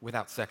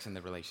without sex in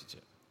the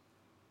relationship.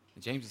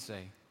 And James would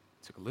say,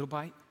 took a little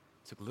bite,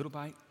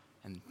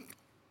 and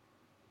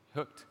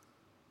hooked.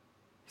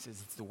 He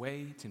says it's the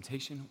way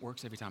temptation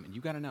works every time. And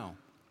you got to know,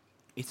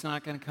 it's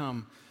not going to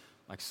come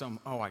like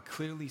I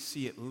clearly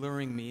see it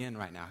luring me in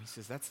right now. He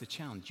says that's the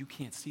challenge. You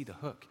can't see the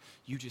hook.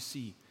 You just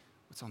see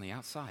what's on the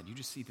outside. You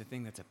just see the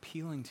thing that's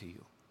appealing to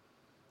you.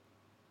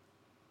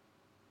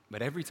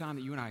 But every time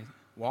that you and I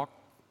walk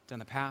down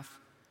the path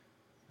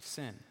of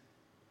sin,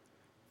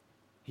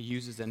 he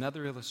uses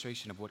another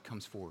illustration of what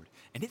comes forward.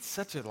 And it's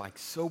such a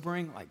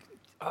sobering,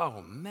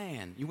 oh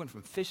man, you went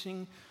from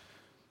fishing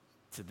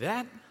to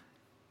that,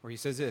 where he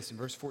says this in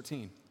verse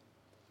 14,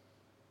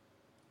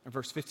 or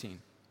verse 15.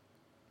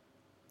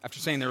 After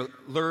saying they're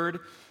lured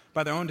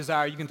by their own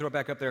desire, you can throw it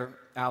back up there,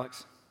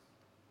 Alex.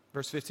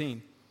 Verse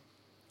 15.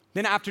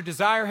 Then after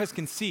desire has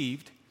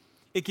conceived,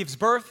 it gives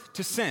birth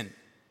to sin.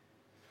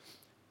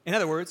 In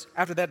other words,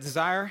 after that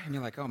desire, and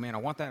you're like, oh man, I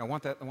want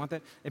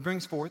that, it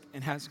brings forth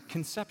and has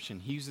conception.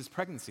 He uses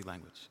pregnancy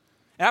language.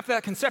 After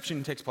that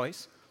conception takes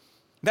place,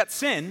 that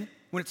sin,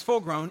 when it's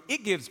full grown,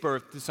 it gives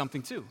birth to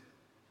something too.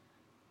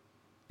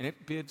 And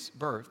it gives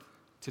birth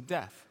to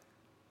death.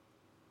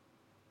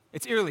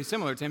 It's eerily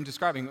similar to him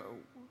describing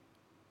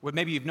what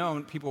maybe you've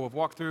known, people have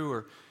walked through,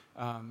 or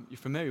you're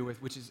familiar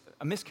with, which is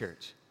a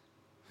miscarriage.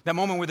 That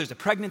moment where there's a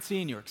pregnancy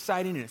and you're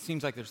excited and it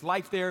seems like there's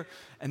life there,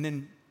 and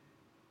then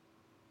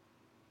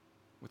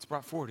what's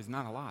brought forward is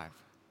not alive.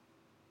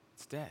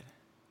 It's dead.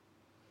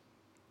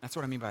 That's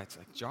what I mean by it's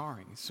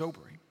jarring, it's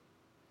sobering.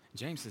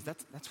 James says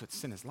that's what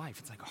sin is life.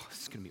 It's like, oh,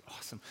 this is going to be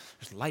awesome.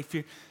 There's life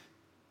here.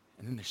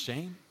 And then there's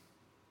shame.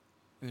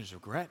 And there's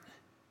regret.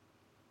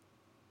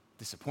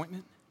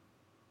 Disappointment.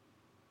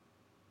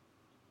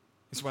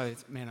 That's why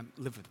it's, man,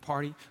 I live for the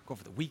party, go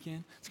for the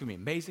weekend. It's going to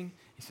be amazing.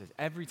 He says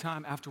every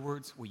time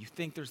afterwards, you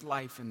think there's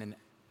life, and then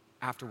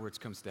afterwards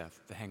comes death,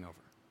 the hangover.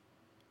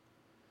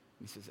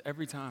 He says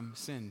every time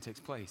sin takes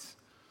place,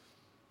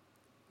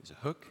 there's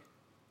a hook,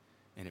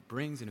 and it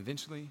brings and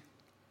eventually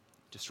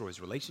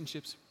destroys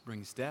relationships,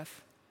 brings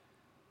death.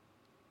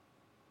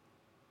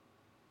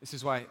 This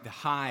is why the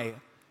high,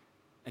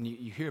 and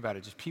you hear about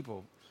it, just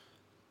people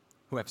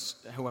who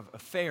have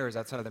affairs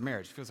outside of their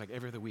marriage. It feels like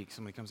every other week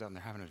somebody comes out and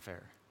they're having an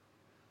affair.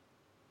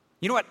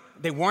 You know what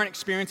they weren't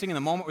experiencing in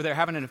the moment where they're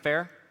having an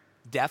affair?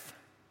 Death.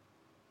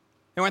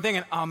 They weren't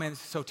thinking, oh man, this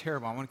is so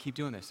terrible, I want to keep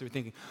doing this. They were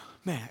thinking,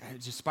 man,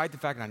 despite the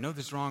fact that I know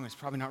this is wrong, it's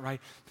probably not right,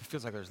 it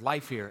feels like there's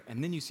life here.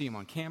 And then you see them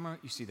on camera,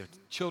 you see their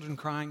children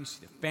crying, you see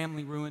their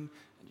family ruined,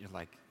 and you're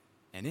like,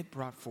 and it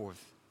brought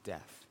forth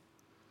death.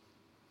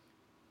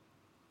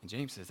 And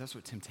James says that's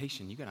what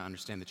temptation, you got to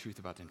understand the truth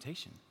about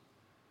temptation.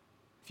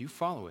 If you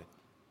follow it,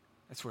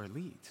 that's where it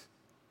leads.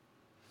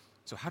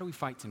 So how do we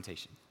fight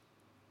temptation?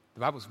 The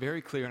Bible's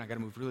very clear, and I got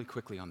to move really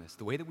quickly on this.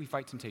 The way that we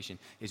fight temptation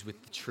is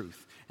with the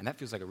truth. And that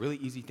feels like a really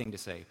easy thing to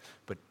say.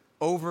 But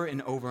over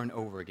and over and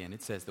over again,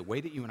 it says the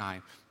way that you and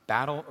I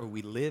battle or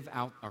we live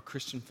out our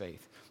Christian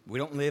faith, we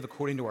don't live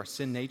according to our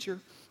sin nature.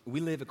 We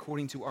live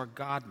according to our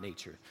God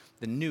nature,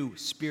 the new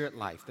spirit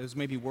life. Those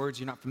may be words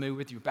you're not familiar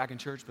with. You're back in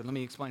church, but let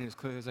me explain it as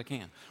clearly as I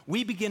can.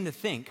 We begin to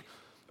think,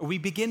 or we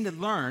begin to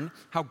learn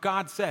how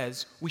God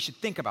says we should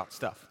think about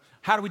stuff.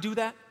 How do we do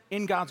that?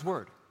 In God's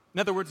Word. In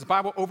other words, the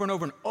Bible over and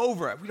over and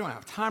over, we don't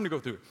have time to go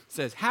through it,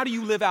 says, how do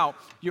you live out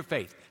your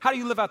faith? How do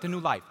you live out the new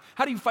life?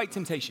 How do you fight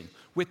temptation?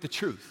 With the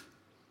truth.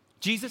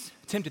 Jesus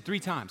tempted 3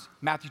 times.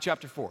 Matthew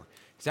chapter 4.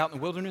 He's out in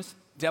the wilderness,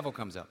 devil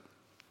comes up.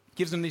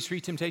 Gives him these 3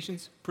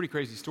 temptations. Pretty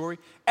crazy story.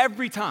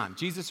 Every time,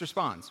 Jesus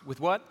responds with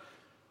what?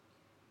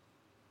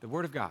 The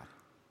word of God.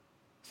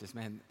 He says,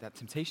 man, that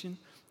temptation,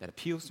 that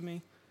appeals to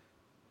me.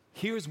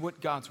 Here's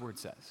what God's word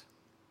says.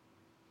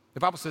 The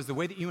Bible says the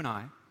way that you and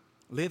I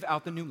live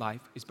out the new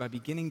life is by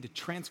beginning to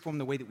transform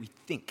the way that we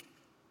think.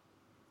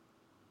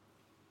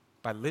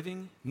 By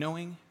living,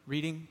 knowing,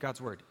 reading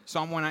God's word.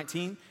 Psalm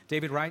 119,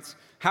 David writes,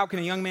 how can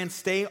a young man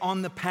stay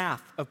on the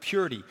path of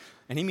purity?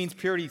 And he means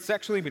purity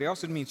sexually, but he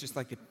also means just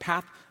like the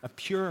path of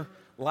pure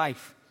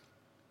life.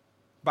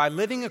 By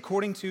living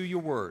according to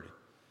your word.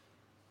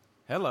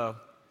 Hello.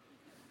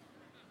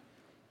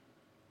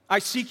 I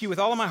seek you with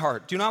all of my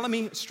heart. Do not let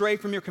me stray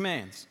from your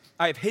commands.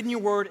 I have hidden your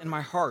word in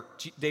my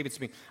heart, David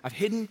speaking. I've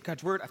hidden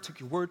God's word. I took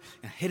your word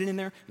and I hid it in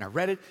there and I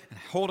read it and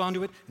I hold on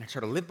to it and I try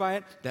to live by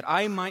it that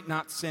I might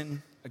not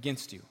sin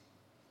against you.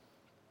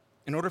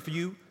 In order for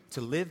you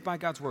to live by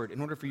God's word, in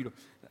order for you to,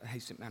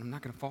 hey, man, I'm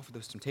not going to fall for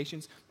those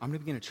temptations. I'm going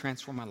to begin to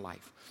transform my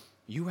life.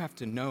 You have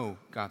to know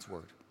God's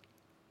word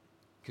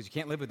because you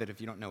can't live with it if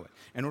you don't know it.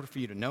 In order for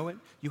you to know it,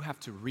 you have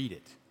to read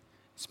it,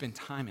 spend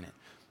time in it.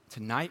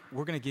 Tonight,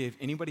 we're going to give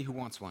anybody who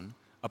wants one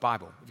a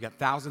Bible. We've got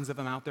thousands of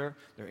them out there.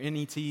 They're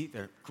NET.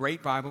 They're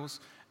great Bibles.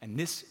 And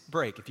this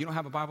break, if you don't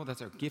have a Bible,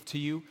 that's our gift to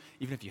you.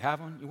 Even if you have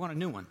one, you want a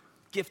new one.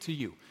 Gift to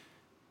you.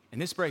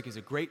 And this break is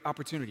a great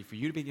opportunity for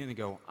you to begin to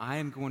go, I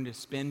am going to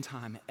spend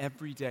time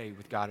every day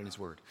with God and his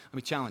word. Let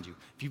me challenge you.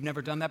 If you've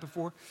never done that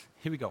before,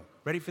 here we go.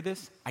 Ready for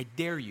this? I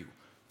dare you.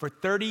 For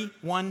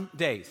 31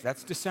 days,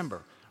 that's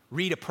December,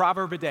 read a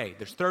proverb a day.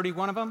 There's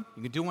 31 of them.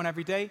 You can do one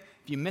every day.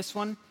 If you miss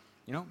one,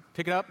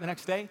 pick it up the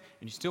next day, and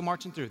you're still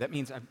marching through. That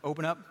means I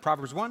open up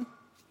Proverbs 1.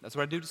 That's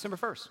what I do December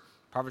 1st.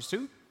 Proverbs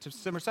 2,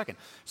 December 2nd.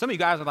 Some of you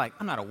guys are like,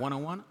 I'm not a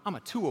 101, I'm a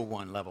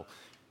 201 level.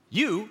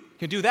 You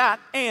can do that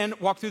and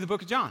walk through the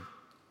book of John.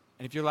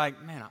 And if you're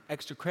like, man,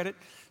 extra credit,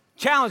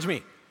 challenge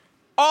me.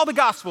 All the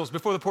Gospels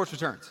before the porch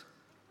returns.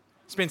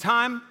 Spend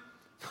time.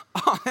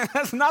 Oh,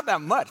 that's not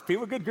that much.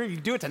 People, good grief, you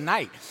can do it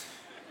tonight.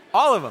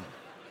 All of them.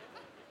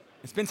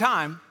 And spend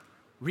time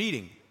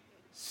reading,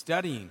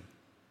 studying,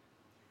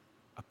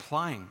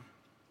 applying.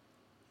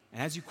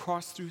 And as you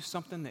cross through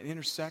something that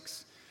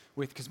intersects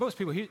with, because most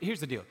people, here's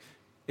the deal.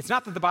 It's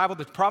not that the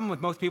problem with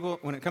most people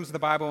when it comes to the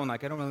Bible and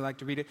like, I don't really like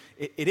to read it,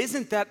 it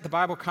isn't that the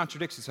Bible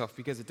contradicts itself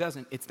because it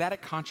doesn't. It's that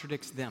it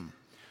contradicts them.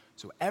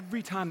 So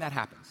every time that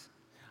happens,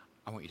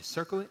 I want you to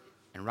circle it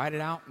and write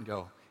it out and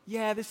go,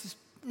 yeah, this is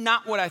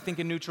not what I think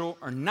in neutral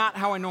or not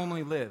how I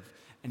normally live.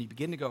 And you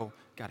begin to go,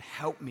 God,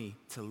 help me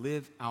to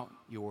live out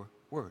your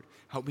word.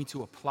 Help me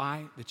to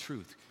apply the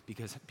truth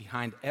because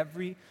behind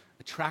every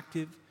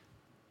attractive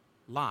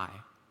lie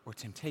or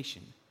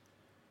temptation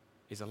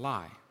is a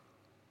lie.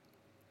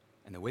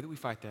 And the way that we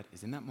fight that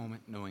is in that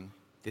moment knowing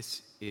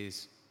this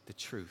is the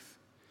truth.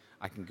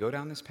 I can go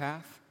down this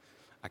path.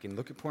 I can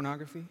look at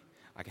pornography.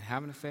 I can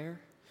have an affair.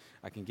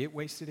 I can get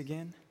wasted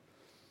again.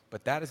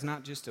 But that is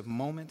not just a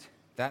moment.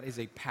 That is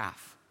a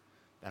path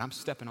that I'm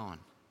stepping on.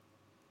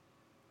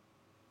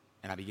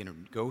 And I begin to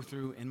go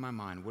through in my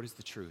mind what is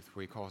the truth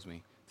where he calls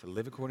me to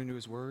live according to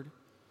his word,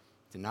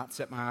 to not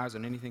set my eyes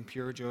on anything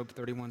pure, Job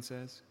 31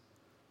 says,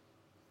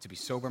 to be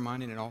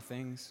sober-minded in all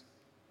things,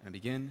 and I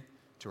begin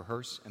to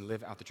rehearse and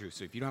live out the truth.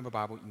 So if you don't have a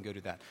Bible, you can go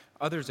do that.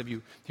 Others of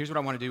you, here's what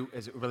I want to do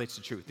as it relates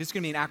to truth. This is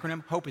going to be an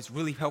acronym. Hope is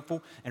really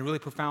helpful and really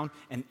profound.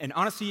 And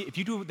honestly, if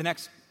you do the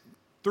next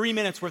 3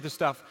 minutes worth of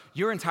stuff,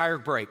 your entire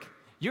break,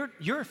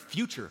 your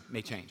future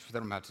may change for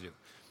what I'm about to do.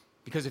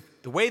 Because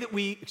if the way that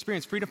we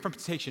experience freedom from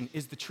temptation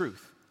is the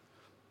truth,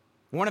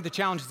 one of the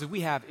challenges that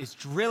we have is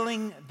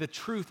drilling the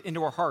truth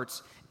into our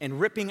hearts and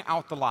ripping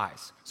out the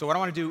lies. So what I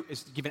want to do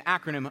is give an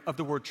acronym of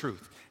the word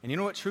truth. And you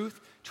know what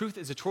truth? Truth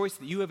is a choice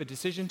that you have a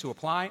decision to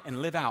apply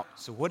and live out.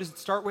 So what does it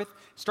start with? It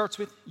starts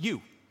with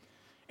you.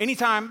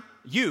 Anytime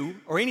you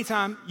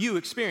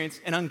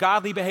experience an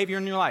ungodly behavior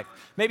in your life,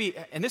 maybe,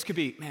 and this could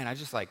be, man, I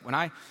just like, when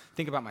I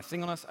think about my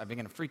singleness, I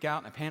begin to freak out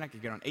and I panic. I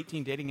get on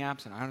 18 dating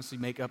apps and I honestly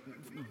make up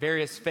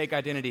various fake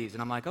identities.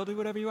 And I'm like, I'll do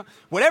whatever you want.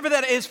 Whatever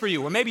that is for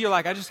you. Or maybe you're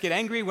like, I just get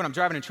angry when I'm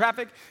driving in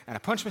traffic and I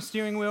punch my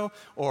steering wheel.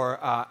 Or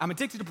I'm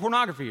addicted to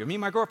pornography. Or me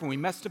and my girlfriend, we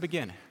messed up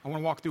again. I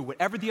want to walk through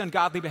whatever the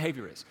ungodly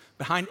behavior is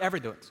behind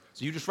everything.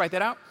 So you just write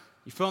that out.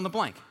 You fill in the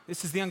blank.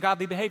 This is the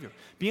ungodly behavior.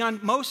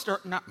 Beyond most,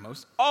 or not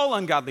most, all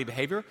ungodly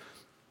behavior,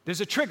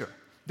 there's a trigger.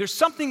 There's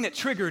something that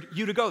triggered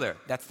you to go there.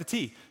 That's the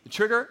T. The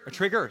trigger or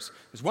triggers.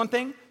 There's one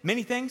thing,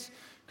 many things,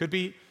 could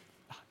be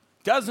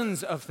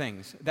dozens of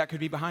things that could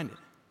be behind it.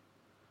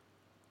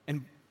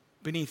 And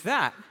beneath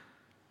that,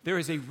 there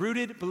is a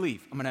rooted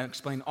belief. I'm going to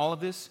explain all of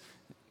this.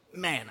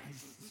 Man,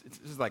 this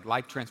is like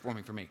life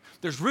transforming for me.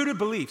 There's rooted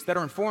beliefs that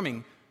are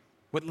informing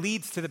what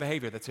leads to the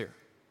behavior that's here.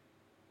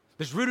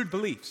 There's rooted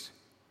beliefs.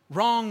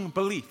 Wrong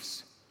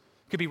beliefs.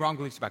 Could be wrong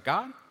beliefs about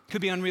God.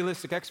 Could be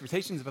unrealistic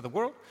expectations of the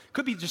world.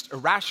 Could be just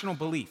irrational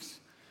beliefs.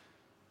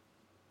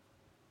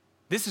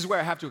 This is where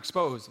I have to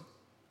expose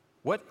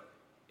what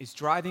is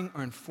driving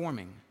or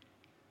informing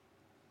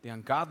the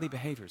ungodly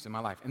behaviors in my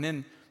life. And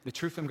then the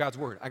truth from God's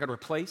word. I got to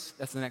replace,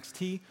 that's the next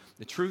T,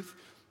 the truth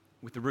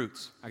with the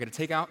roots. I got to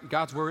take out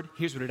God's word.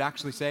 Here's what it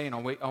actually say, and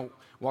I'll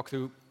walk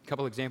through a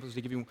couple examples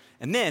to give you.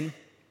 And then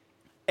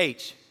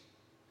H,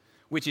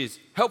 which is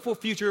helpful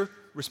future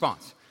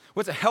response.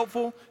 What's a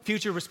helpful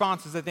future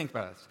response as I think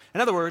about this?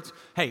 In other words,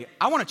 hey,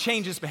 I want to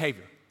change this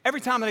behavior.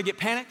 Every time that I get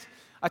panicked,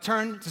 I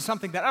turn to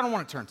something that I don't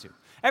want to turn to.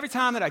 Every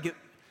time that I get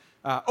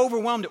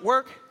overwhelmed at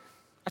work,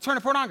 I turn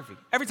to pornography.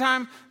 Every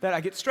time that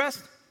I get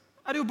stressed,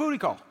 I do a booty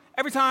call.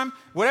 Every time,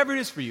 whatever it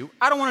is for you,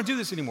 I don't want to do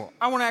this anymore.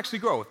 I want to actually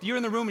grow. If you're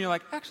in the room and you're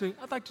like, actually,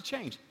 I'd like to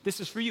change.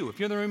 This is for you. If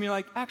you're in the room and you're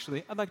like,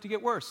 actually, I'd like to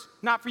get worse.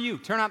 Not for you.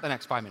 Turn out the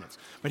next 5 minutes.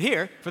 But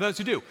here, for those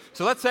who do.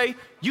 So let's say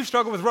you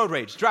struggle with road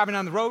rage. Driving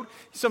down the road,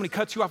 somebody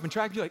cuts you off in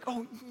traffic. You're like,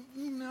 oh,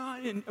 no,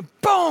 and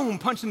boom,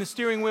 punching the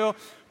steering wheel,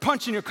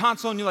 punching your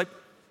console, and you're like,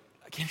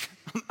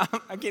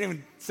 I can't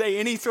even say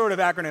any sort of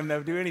acronym that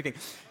would do anything.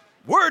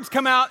 Words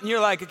come out, and you're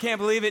like, I can't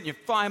believe it, and you're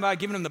flying by,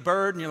 giving them the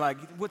bird, and you're like,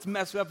 what's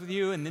messed up with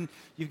you? And then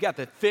you've got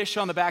the fish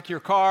on the back of your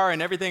car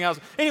and everything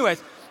else.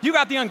 Anyways, you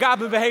got the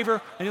ungodly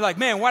behavior, and you're like,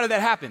 man, why did that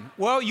happen?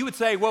 Well, you would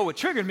say, well, what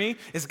triggered me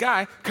is a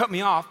guy cut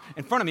me off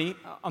in front of me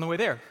on the way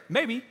there.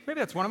 Maybe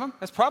that's one of them.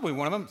 That's probably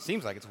one of them.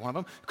 Seems like it's one of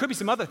them. Could be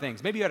some other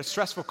things. Maybe you had a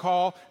stressful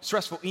call,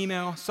 stressful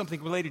email,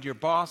 something related to your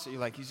boss. You're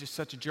like, he's just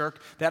such a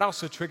jerk. That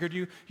also triggered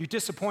you. You're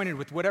disappointed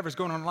with whatever's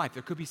going on in life.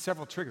 There could be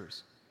several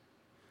triggers.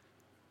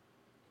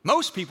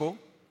 Most people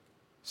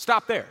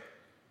stop there.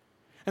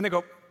 And they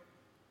go,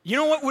 you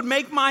know what would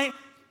make my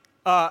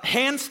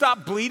hand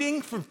stop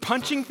bleeding from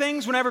punching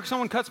things whenever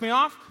someone cuts me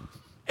off?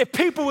 If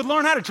people would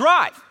learn how to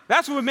drive.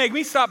 That's what would make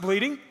me stop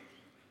bleeding.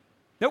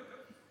 Nope.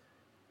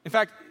 In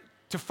fact,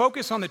 to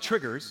focus on the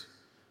triggers,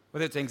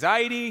 whether it's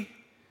anxiety,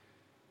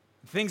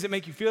 things that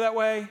make you feel that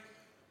way,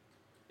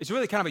 it's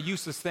really kind of a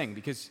useless thing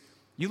because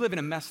you live in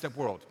a messed up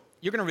world.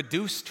 You're going to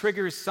reduce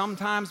triggers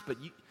sometimes, but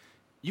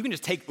you can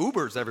just take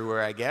Ubers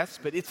everywhere, I guess,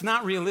 but it's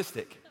not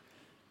realistic.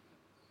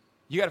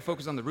 You got to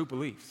focus on the root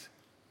beliefs.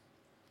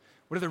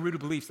 What are the root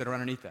beliefs that are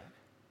underneath that?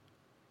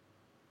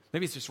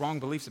 Maybe it's just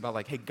wrong beliefs about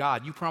like, hey,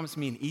 God, you promised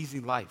me an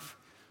easy life.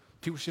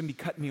 People shouldn't be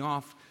cutting me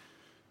off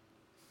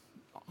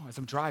as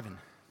I'm driving.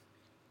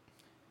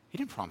 He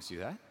didn't promise you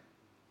that.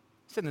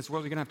 He said in this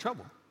world you're going to have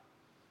trouble.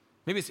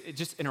 Maybe it's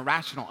just an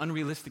irrational,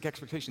 unrealistic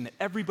expectation that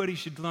everybody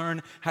should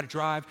learn how to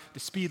drive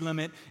the speed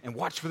limit and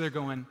watch where they're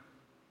going.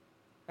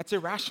 That's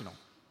irrational.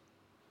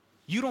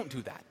 You don't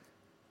do that.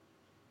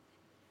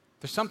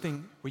 There's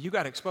something where you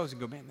got to expose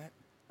and go, man,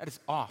 that is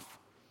off.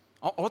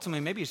 Ultimately,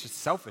 maybe it's just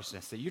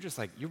selfishness, that you're just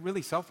like, you're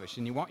really selfish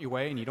and you want your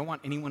way and you don't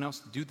want anyone else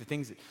to do the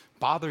things that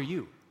bother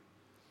you.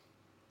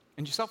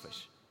 And you're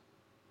selfish.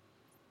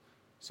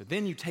 So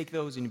then you take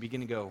those and you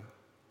begin to go,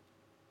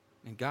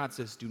 and God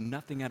says, do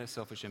nothing out of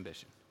selfish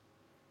ambition.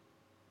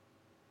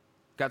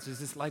 God says,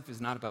 this life is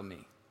not about me.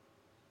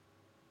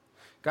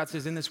 God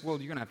says, in this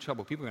world, you're going to have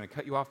trouble. People are going to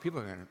cut you off. People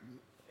are going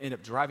to end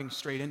up driving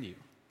straight into you.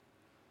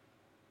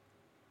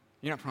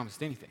 You're not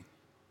promised anything.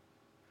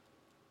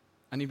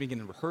 I need to begin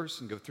to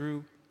rehearse and go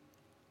through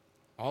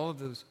all of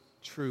those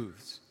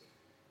truths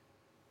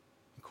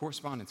in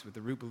correspondence with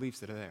the root beliefs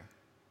that are there.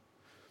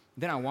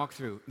 Then I walk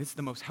through. This is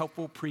the most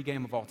helpful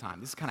pregame of all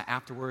time. This is kind of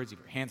afterwards. Your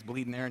hands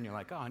bleeding there, and you're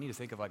like, oh, I need to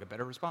think of like a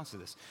better response to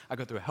this. I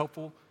go through a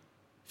helpful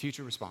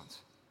future response.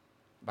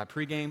 By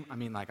pregame, I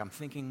mean like I'm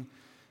thinking,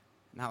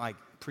 not like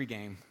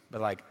pregame,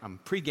 but like I'm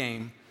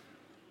pregame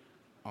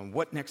on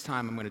what next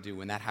time I'm going to do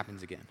when that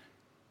happens again.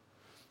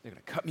 They're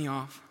going to cut me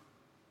off.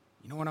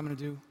 You know what I'm going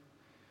to do?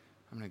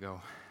 I'm going to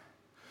go,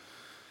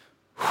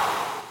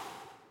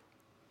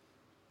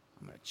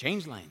 I'm going to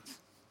change lanes.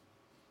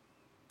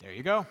 There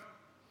you go.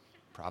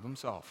 Problem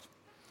solved.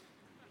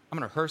 I'm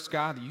going to rehearse,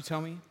 God, that you tell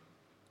me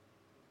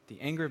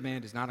the anger of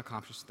man does not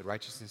accomplish the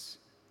righteousness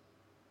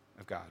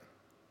of God.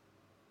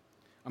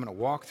 I'm going to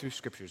walk through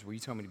scriptures where you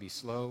tell me to be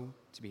slow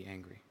to be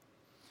angry.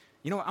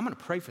 You know what? I'm going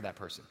to pray for that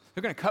person.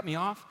 They're going to cut me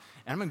off,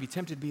 and I'm going to be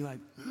tempted to be like,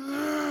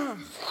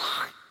 I'm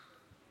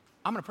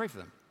going to pray for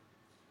them.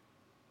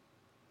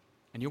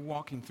 And you're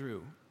walking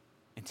through,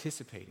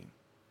 anticipating,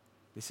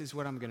 this is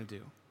what I'm going to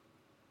do.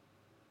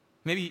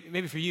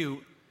 Maybe for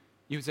you,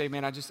 you would say,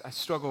 man, I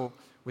struggle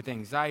with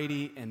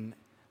anxiety, and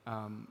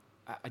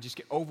I just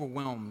get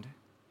overwhelmed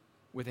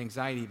with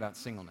anxiety about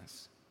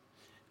singleness.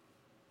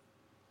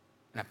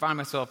 And I find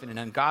myself in an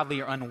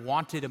ungodly or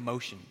unwanted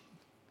emotion.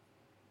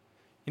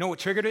 You know what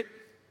triggered it?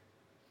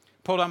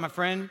 Pulled out my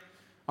friend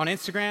on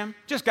Instagram,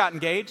 just got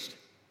engaged.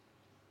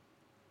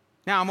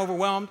 Now I'm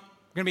overwhelmed.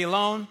 I'm going to be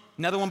alone.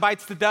 Another one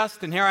bites the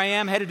dust, and here I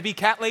am, headed to be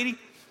cat lady. I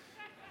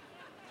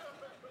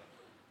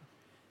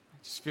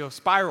just feel a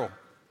spiral.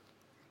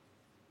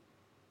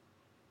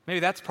 Maybe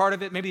that's part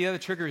of it. Maybe the other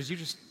trigger is you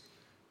just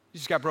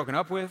got broken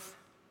up with.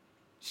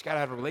 You just got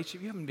out of a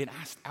relationship. You haven't been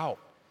asked out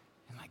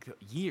in like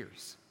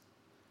years.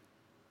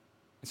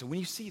 And so when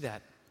you see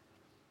that,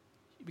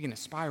 you begin to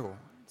spiral.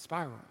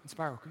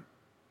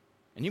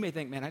 And you may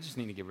think, man, I just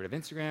need to get rid of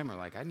Instagram, or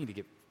like I need to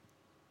get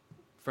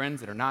friends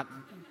that are not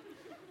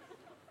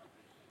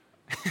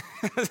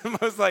It's the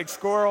most like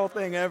squirrel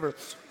thing ever.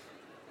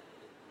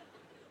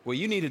 What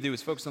you need to do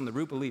is focus on the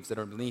root beliefs that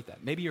are beneath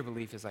that. Maybe your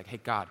belief is like, hey,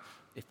 God,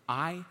 if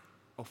I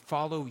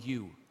follow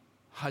you,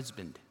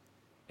 husband,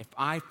 if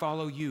I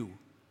follow you,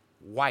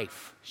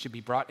 wife should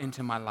be brought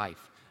into my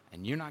life,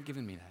 and you're not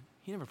giving me that.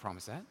 He never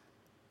promised that.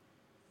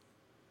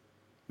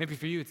 Maybe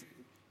for you, it's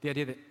the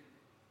idea that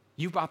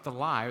you bought the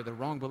lie or the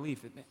wrong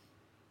belief that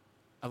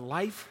a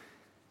life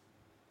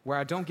where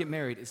I don't get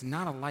married is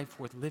not a life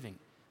worth living.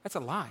 That's a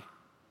lie.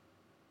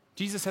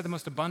 Jesus had the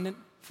most abundant,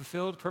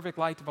 fulfilled, perfect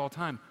life of all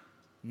time,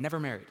 never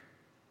married.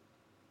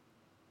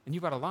 And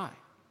you bought a lie.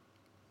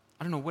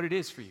 I don't know what it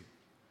is for you.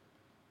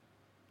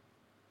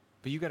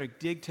 But you got to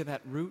dig to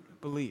that root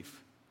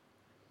belief.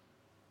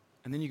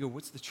 And then you go,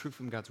 what's the truth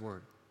from God's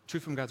word?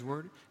 Truth from God's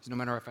word is no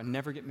matter if I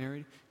never get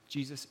married,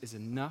 Jesus is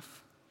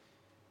enough.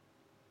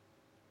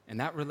 And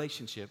that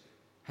relationship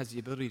has the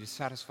ability to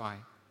satisfy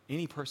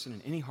any person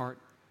in any heart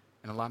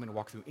and allow me to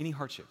walk through any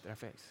hardship that I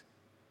face.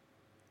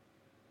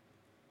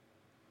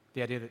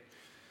 The idea that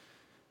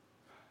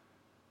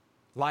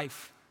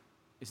life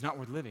is not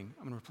worth living,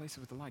 I'm going to replace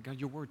it with the light. God,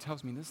 your word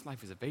tells me this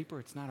life is a vapor.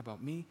 It's not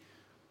about me.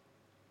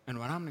 And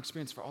what I'm going to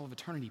experience for all of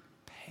eternity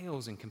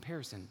pales in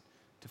comparison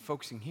to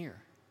focusing here.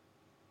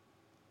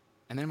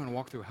 And then I'm going to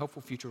walk through a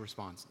helpful future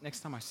response.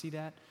 Next time I see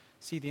the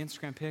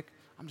Instagram pic,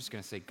 I'm just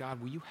going to say,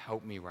 God, will you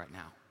help me right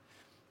now?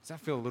 Because I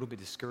feel a little bit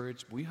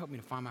discouraged. Will you help me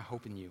to find my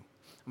hope in you?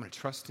 I'm going to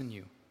trust in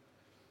you.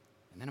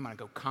 And then I'm going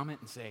to go comment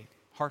and say,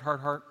 heart,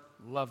 heart, heart,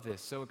 love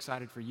this. So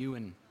excited for you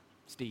and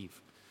Steve.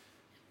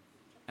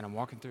 And I'm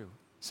walking through.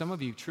 Some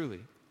of you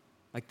truly,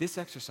 like this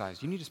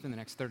exercise, you need to spend the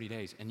next 30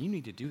 days, and you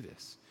need to do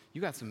this.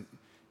 You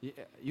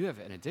have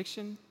an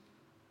addiction,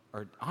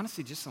 or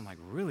honestly just some like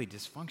really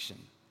dysfunction.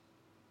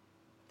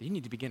 You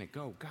need to begin to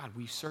go, God,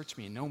 will you search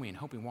me and know me and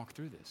help me walk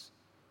through this?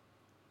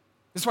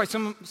 That's why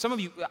some of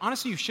you,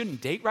 honestly, you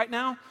shouldn't date right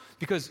now,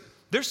 because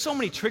there's so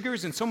many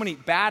triggers and so many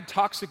bad,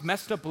 toxic,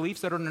 messed up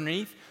beliefs that are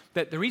underneath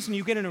that the reason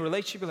you get in a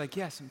relationship, you're like,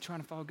 yes, I'm trying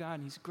to follow God,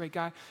 and he's a great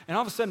guy. And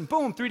all of a sudden,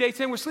 boom, 3 days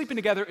in, we're sleeping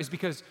together, is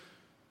because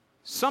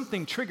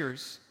something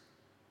triggers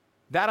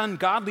that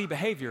ungodly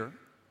behavior.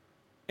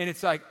 And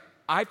it's like,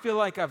 I feel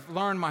like I've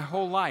learned my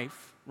whole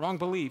life, wrong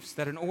beliefs,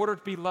 that in order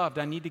to be loved,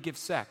 I need to give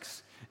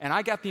sex. And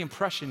I got the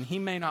impression he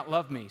may not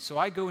love me, so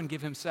I go and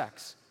give him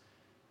sex.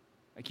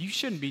 Like, you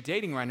shouldn't be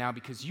dating right now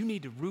because you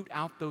need to root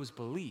out those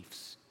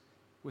beliefs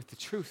with the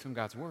truth from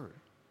God's word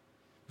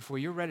before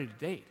you're ready to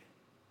date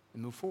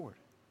and move forward.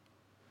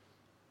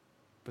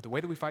 But the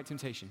way that we fight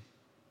temptation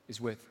is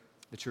with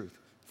the truth.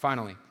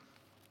 Finally,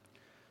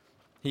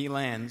 he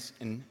lands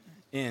and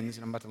ends,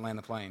 and I'm about to land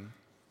the plane,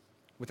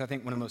 with, I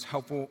think, one of the most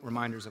helpful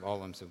reminders of all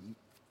of them. So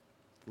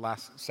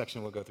last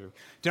section we'll go through.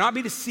 Do not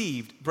be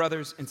deceived,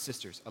 brothers and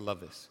sisters. I love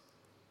this.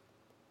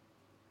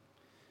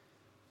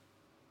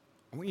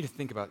 I want you to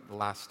think about the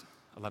last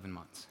 11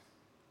 months.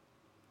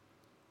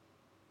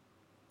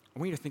 I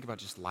want you to think about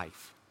just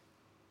life.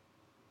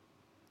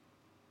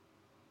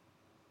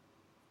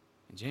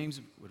 And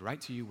James would write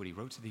to you what he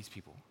wrote to these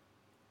people,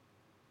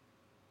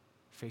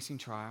 facing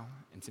trial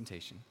and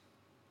temptation.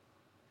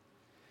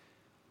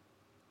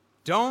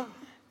 Don't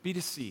be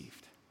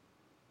deceived.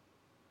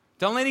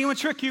 Don't let anyone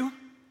trick you.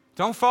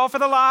 Don't fall for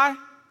the lie.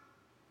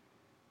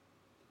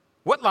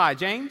 What lie,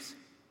 James?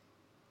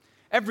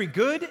 Every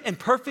good and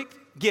perfect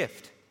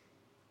gift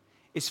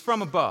is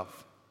from above,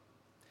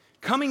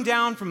 coming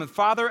down from the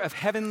Father of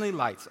heavenly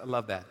lights. I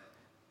love that.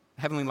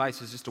 Heavenly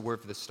lights is just a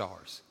word for the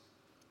stars.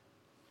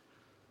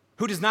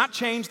 Who does not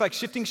change like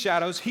shifting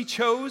shadows. He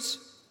chose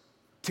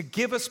to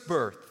give us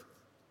birth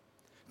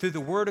through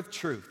the word of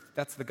truth.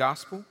 That's the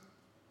gospel.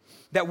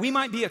 That we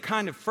might be a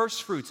kind of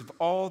first fruits of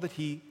all that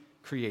he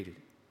created.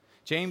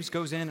 James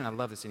goes in, and I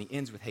love this, and he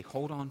ends with, hey,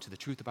 hold on to the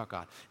truth about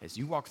God. As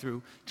you walk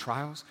through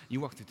trials, you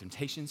walk through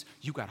temptations,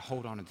 you got to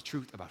hold on to the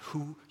truth about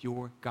who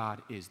your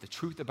God is. The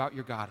truth about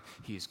your God.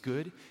 He is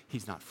good.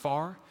 He's not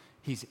far.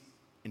 He's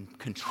in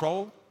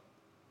control.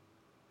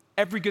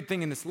 Every good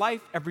thing in this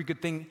life, every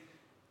good thing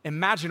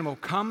imaginable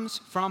comes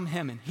from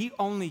him, and he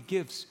only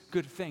gives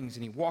good things,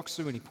 and he walks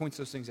through and he points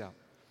those things out.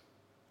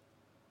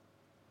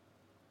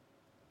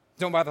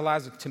 Don't buy the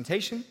lies of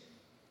temptation,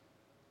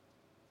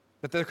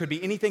 that there could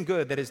be anything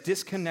good that is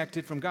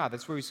disconnected from God.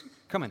 That's where he's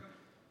coming.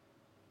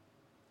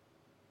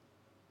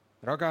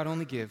 That our God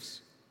only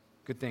gives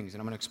good things.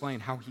 And I'm going to explain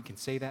how he can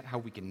say that, how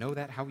we can know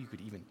that, how you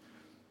could even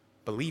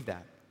believe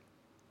that.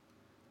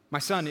 My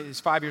son is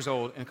 5 years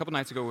old, and a couple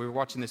nights ago we were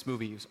watching this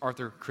movie. It was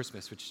Arthur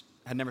Christmas, which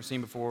I had never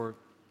seen before.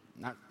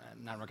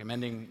 Not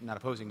recommending, not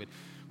opposing, but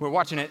we're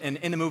watching it, and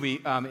in the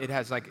movie, it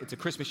has it's a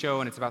Christmas show,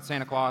 and it's about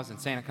Santa Claus and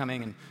Santa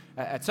coming, and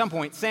at some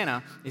point,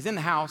 Santa is in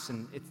the house,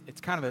 and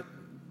it's kind of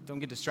don't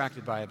get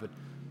distracted by it, but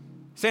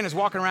Santa's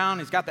walking around,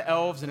 he's got the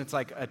elves, and it's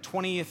like a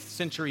 20th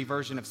century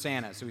version of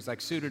Santa, so he's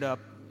like suited up,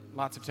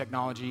 lots of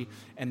technology,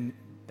 and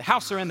the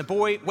house they're in, the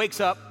boy wakes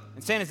up,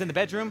 and Santa's in the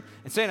bedroom,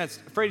 and Santa's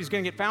afraid he's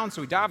going to get found,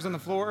 so he dives on the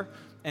floor,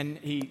 and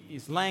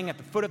he's laying at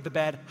the foot of the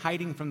bed,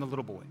 hiding from the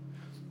little boy.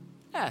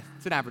 Yeah,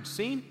 it's an average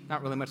scene,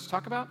 not really much to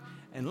talk about,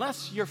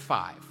 unless you're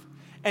 5.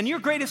 And your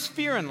greatest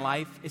fear in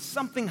life is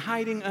something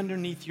hiding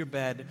underneath your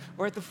bed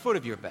or at the foot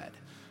of your bed.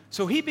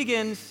 So he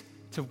begins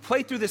to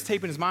play through this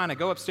tape in his mind. I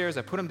go upstairs,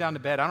 I put him down to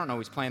bed. I don't know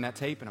he's playing that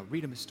tape, and I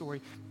read him his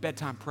story,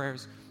 bedtime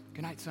prayers.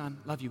 Good night, son.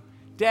 Love you.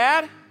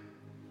 Dad,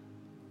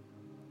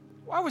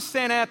 why was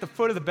Santa at the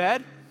foot of the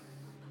bed?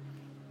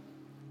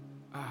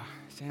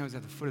 Santa was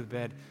at the foot of the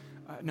bed.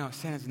 No,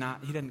 Santa's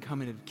not. He doesn't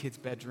come into the kids'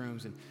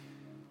 bedrooms. And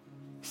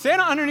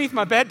Santa underneath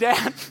my bed,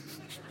 Dad?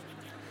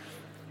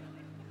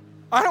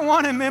 I don't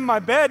want him in my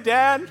bed,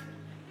 Dad.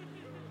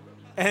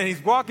 And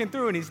he's walking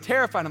through and he's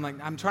terrified.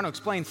 I'm trying to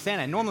explain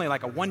Santa. Normally,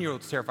 like a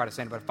 1-year-old's terrified of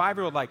Santa, but a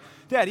 5-year-old, like,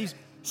 Dad,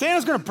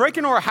 Santa's going to break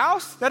into our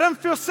house? That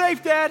doesn't feel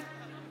safe, Dad.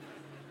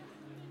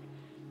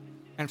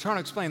 And I'm trying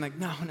to explain, like,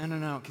 no,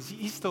 because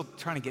he's still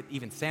trying to get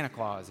even Santa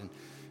Claus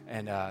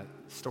and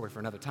story for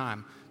another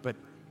time. But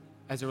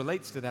as it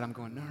relates to that, I'm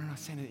going, no,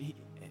 Santa,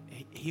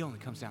 he only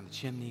comes down the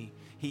chimney.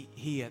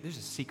 There's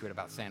a secret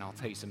about Santa, I'll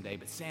tell you someday,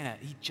 but Santa,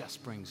 he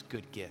just brings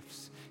good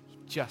gifts. He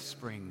just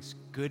brings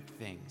good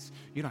things.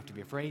 You don't have to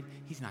be afraid.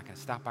 He's not going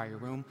to stop by your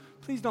room.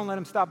 Please don't let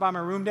him stop by my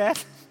room, Dad.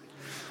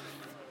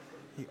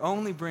 He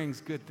only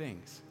brings good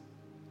things.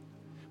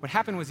 What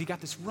happened was he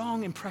got this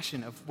wrong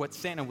impression of what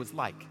Santa was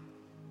like,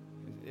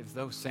 as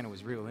though Santa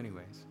was real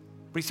anyways.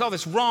 But he saw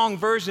this wrong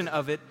version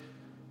of it,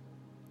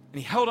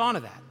 and he held on to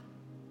that.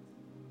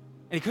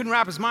 And he couldn't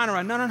wrap his mind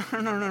around,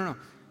 no.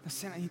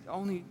 Santa,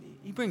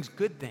 he brings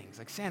good things.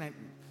 Like Santa,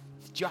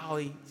 he's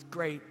jolly, he's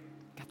great,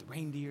 got the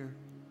reindeer.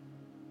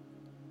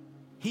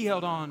 He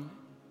held on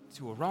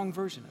to a wrong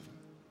version of him.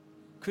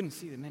 Couldn't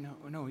see that, man,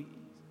 no, he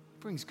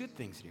brings good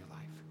things in your life.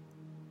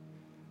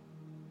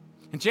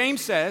 And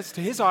James says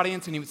to his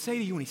audience, and he would say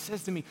to you, and he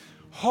says to me,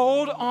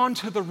 hold on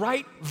to the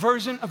right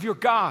version of your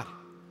God.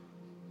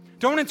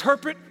 Don't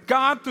interpret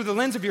God through the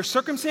lens of your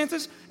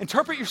circumstances.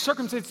 Interpret your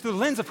circumstances through the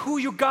lens of who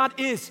your God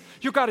is.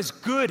 Your God is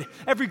good.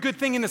 Every good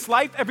thing in this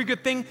life, every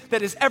good thing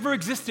that has ever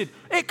existed,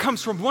 it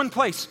comes from one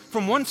place,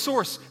 from one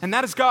source, and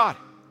that is God.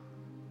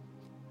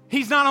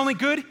 He's not only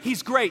good,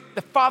 he's great.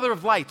 The Father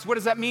of lights. What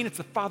does that mean? It's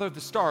the Father of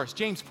the stars.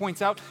 James points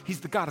out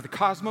he's the God of the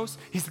cosmos.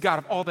 He's the God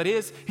of all that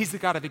is. He's the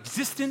God of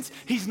existence.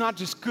 He's not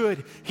just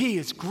good, he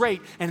is great.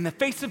 And in the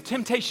face of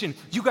temptation,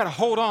 you got to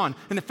hold on.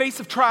 In the face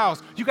of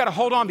trials, you got to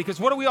hold on, because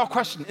what do we all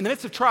question? In the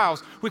midst of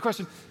trials, we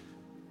question,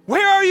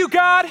 where are you,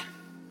 God?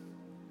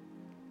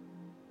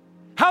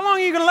 How long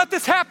are you going to let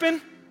this happen?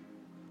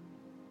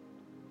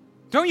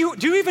 Do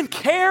you even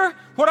care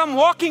what I'm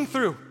walking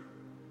through?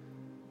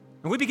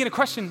 And we begin to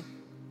question,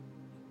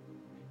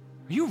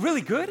 are you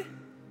really good?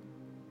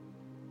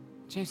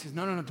 James says,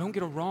 no, don't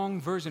get a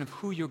wrong version of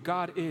who your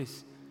God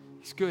is.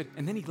 He's good.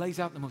 And then he lays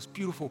out the most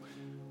beautiful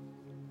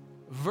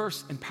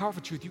verse and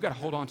powerful truth you got to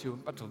hold on to. I'm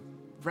about to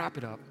wrap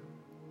it up.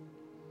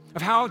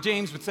 Of how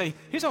James would say,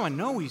 here's how I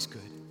know he's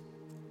good.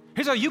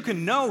 Here's how you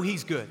can know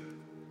he's good.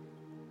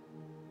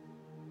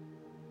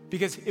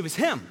 Because it was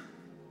him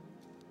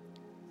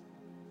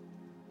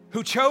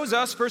who chose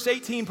us, verse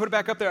 18, put it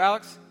back up there,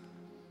 Alex.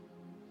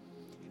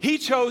 He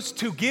chose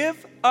to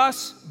give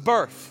us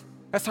birth.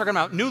 That's talking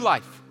about new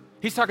life.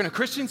 He's talking to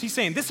Christians. He's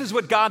saying, this is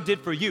what God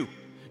did for you.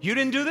 You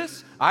didn't do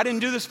this. I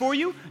didn't do this for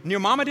you. And your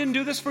mama didn't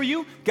do this for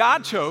you.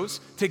 God chose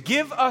to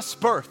give us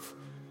birth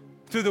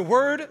through the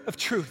word of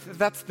truth.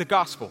 That's the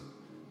gospel.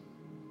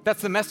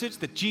 That's the message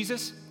that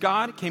Jesus,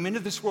 God, came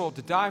into this world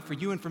to die for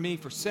you and for me,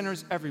 for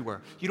sinners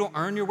everywhere. You don't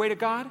earn your way to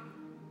God.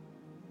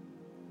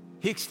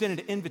 He extended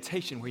an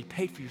invitation where he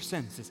paid for your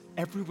sin. He says,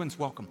 everyone's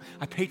welcome.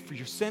 I paid for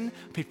your sin.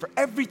 I paid for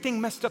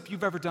everything messed up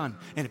you've ever done.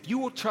 And if you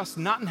will trust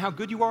not in how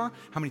good you are,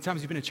 how many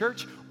times you've been to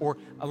church, or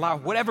allow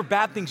whatever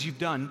bad things you've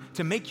done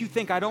to make you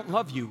think I don't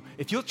love you,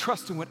 if you'll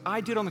trust in what I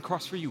did on the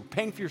cross for you,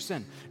 paying for your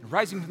sin and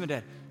rising from the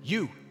dead,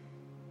 you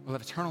will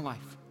have eternal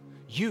life.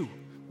 You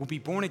will be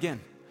born again.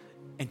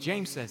 And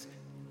James says,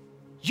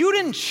 you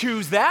didn't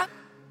choose that.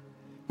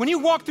 When you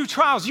walk through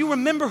trials, you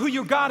remember who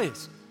your God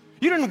is.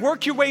 You didn't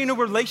work your way into a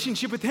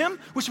relationship with him,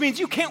 which means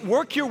you can't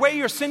work your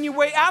way or sin your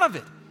way out of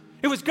it.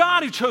 It was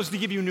God who chose to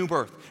give you new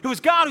birth. It was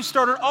God who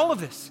started all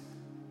of this.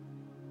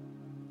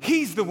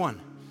 He's the one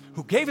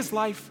who gave his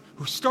life,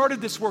 who started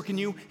this work in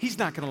you. He's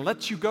not going to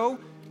let you go.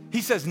 He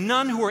says,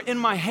 none who are in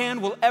my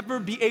hand will ever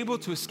be able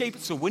to escape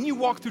it. So when you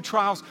walk through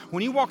trials,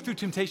 when you walk through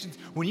temptations,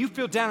 when you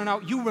feel down and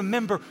out, you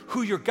remember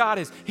who your God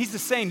is. He's the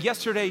same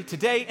yesterday,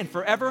 today, and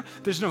forever.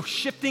 There's no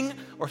shifting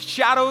or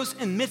shadows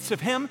in the midst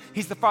of him.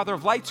 He's the Father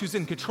of lights who's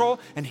in control,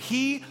 and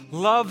he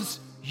loves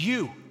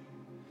you.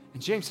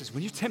 And James says,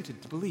 when you're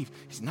tempted to believe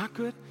he's not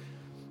good,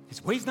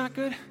 his way's not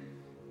good,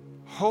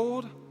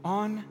 hold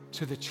on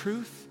to the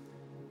truth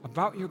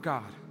about your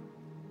God.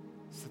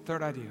 It's the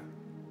third idea.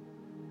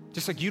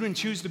 Just like you didn't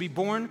choose to be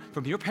born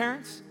from your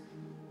parents,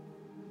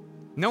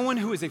 no one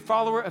who is a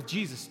follower of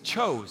Jesus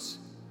chose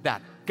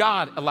that.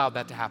 God allowed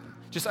that to happen.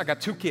 Just I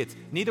got 2 kids.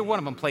 Neither one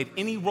of them played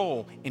any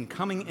role in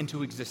coming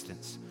into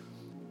existence.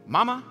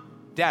 Mama,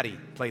 daddy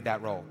played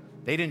that role.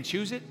 They didn't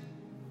choose it.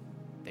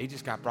 They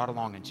just got brought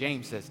along. And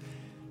James says,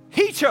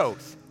 he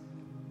chose.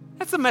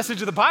 That's the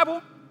message of the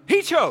Bible.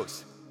 He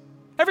chose.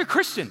 Every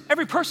Christian,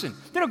 every person,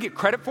 they don't get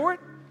credit for it.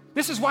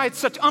 This is why it's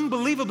such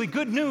unbelievably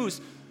good news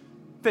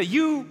that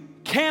you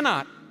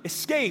cannot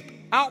escape,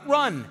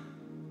 outrun,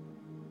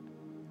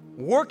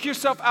 work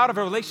yourself out of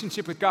a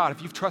relationship with God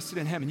if you've trusted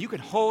in Him. And you can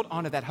hold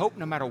on to that hope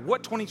no matter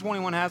what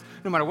 2021 has,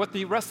 no matter what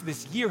the rest of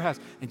this year has.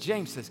 And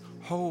James says,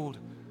 hold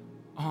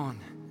on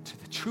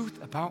to the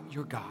truth about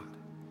your God,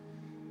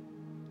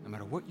 no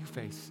matter what you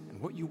face and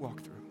what you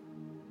walk through.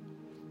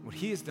 What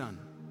He has done,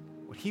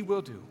 what He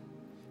will do,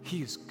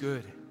 He is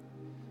good.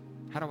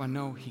 How do I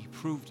know? He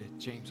proved it,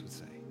 James would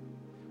say,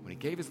 when He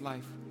gave His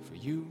life for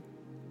you,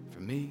 for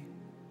me,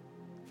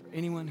 for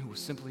anyone who will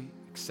simply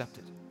accept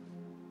it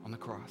on the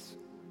cross.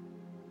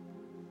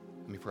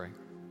 Let me pray.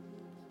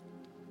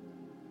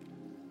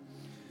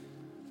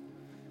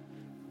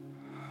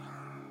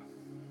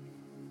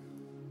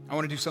 I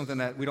want to do something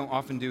that we don't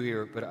often do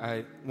here, but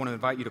I want to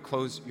invite you to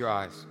close your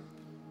eyes.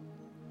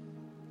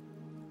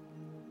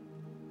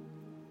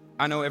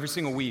 I know every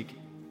single week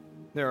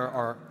there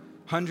are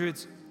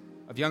hundreds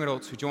of young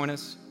adults who join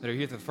us that are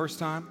here for the first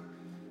time,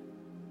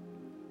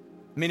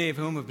 many of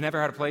whom have never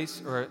had a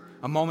place or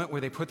a moment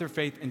where they put their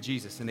faith in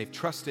Jesus and they've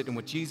trusted in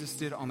what Jesus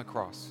did on the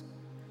cross.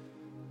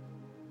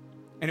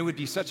 And it would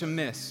be such a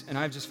miss, and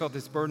I've just felt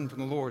this burden from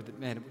the Lord that,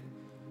 man,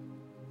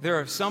 there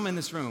are some in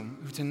this room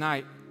who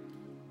tonight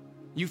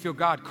you feel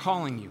God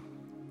calling you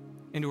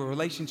into a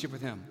relationship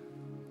with Him,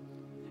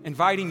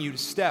 inviting you to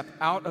step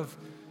out of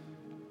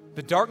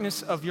the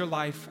darkness of your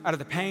life, out of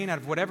the pain, out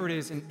of whatever it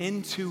is, and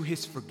into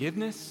His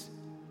forgiveness,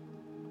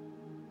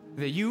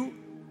 that you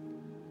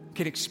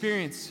can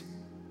experience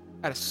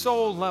at a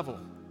soul level,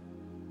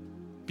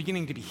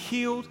 beginning to be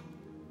healed,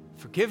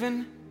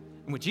 forgiven,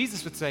 and what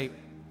Jesus would say,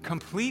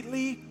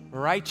 completely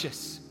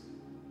righteous.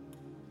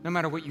 No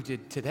matter what you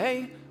did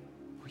today,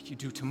 what you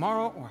do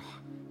tomorrow, or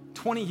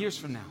 20 years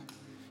from now,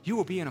 you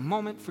will be in a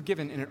moment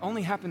forgiven, and it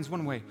only happens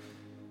one way,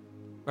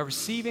 by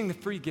receiving the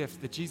free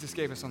gift that Jesus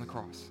gave us on the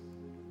cross.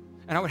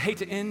 And I would hate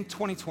to end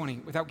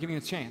 2020 without giving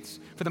you a chance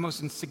for the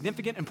most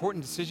significant,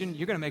 important decision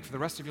you're going to make for the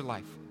rest of your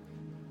life,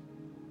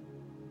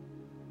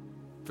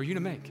 for you to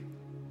make,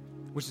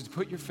 which is to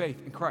put your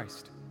faith in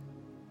Christ.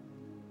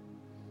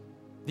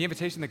 The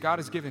invitation that God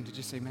has given to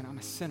just say, man, I'm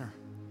a sinner.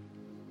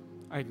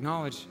 I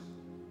acknowledge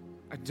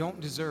I don't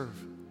deserve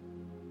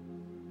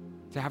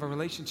to have a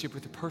relationship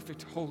with the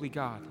perfect, holy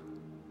God.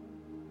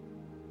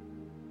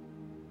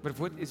 But if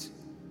what is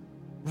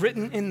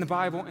written in the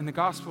Bible and the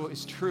gospel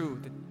is true,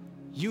 that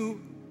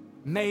you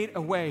made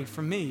a way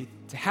for me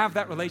to have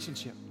that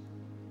relationship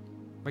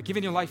by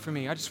giving your life for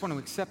me, I just want to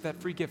accept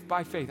that free gift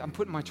by faith. I'm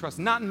putting my trust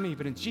not in me,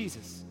 but in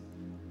Jesus.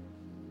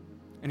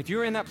 And if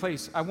you're in that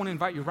place, I want to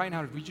invite you right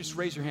now to just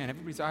raise your hand.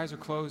 Everybody's eyes are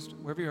closed,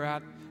 wherever you're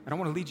at. And I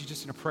want to lead you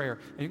just in a prayer.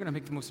 And you're going to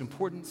make the most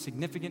important,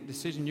 significant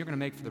decision you're going to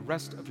make for the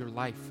rest of your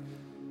life.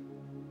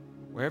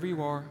 Wherever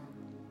you are,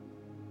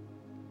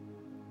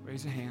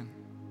 raise a hand.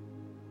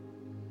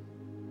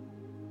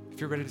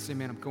 If you're ready to say,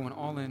 man, I'm going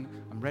all in.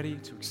 I'm ready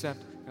to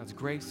accept God's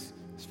grace,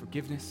 His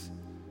forgiveness.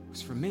 It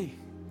was for me.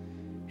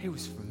 It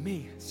was for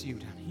me. It's you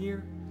down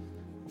here,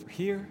 over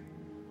here.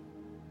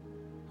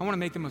 I want to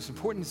make the most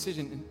important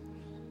decision, and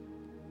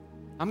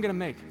I'm going to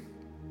make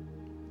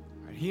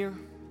right here.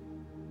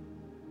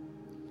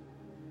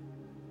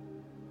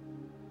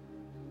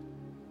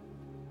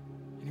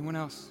 Anyone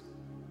else?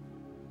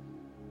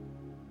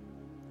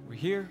 We're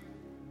here.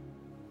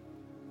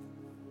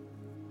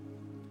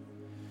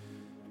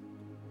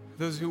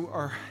 Those who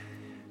are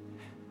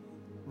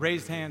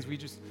raised hands, I'm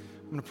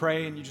going to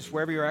pray, and you just,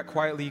 wherever you're at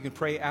quietly, you can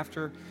pray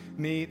after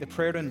me. The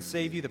prayer doesn't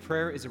save you. The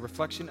prayer is a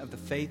reflection of the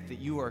faith that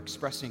you are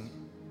expressing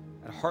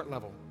at a heart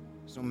level.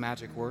 There's no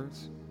magic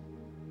words.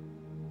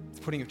 It's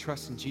putting your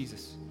trust in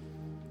Jesus.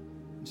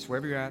 Just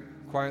wherever you're at,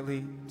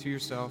 quietly, to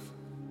yourself,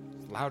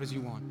 as loud as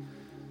you want.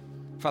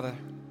 Father,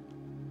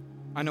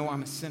 I know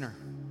I'm a sinner.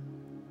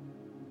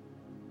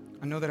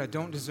 I know that I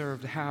don't deserve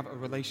to have a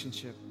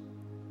relationship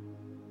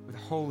with a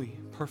holy,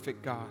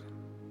 perfect God.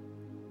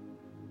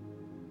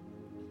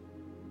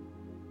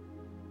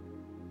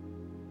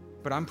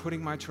 But I'm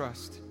putting my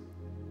trust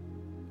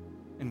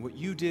in what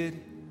you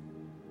did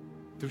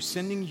through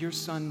sending your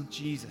Son,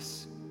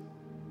 Jesus,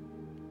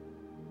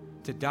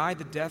 to die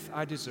the death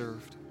I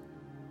deserved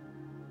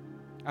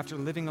after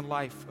living a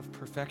life of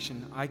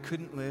perfection I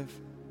couldn't live.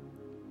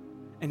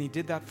 And He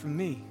did that for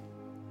me.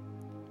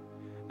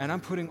 And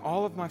I'm putting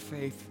all of my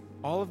faith,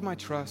 all of my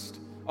trust,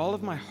 all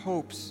of my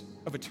hopes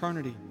of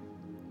eternity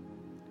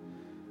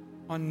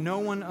on no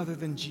one other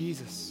than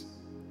Jesus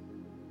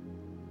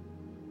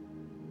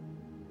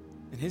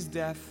and His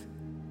death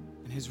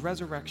and His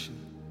resurrection.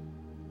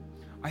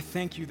 I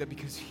thank you that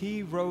because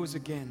He rose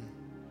again,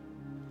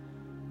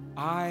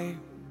 I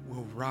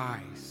will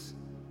rise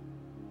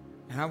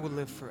and I will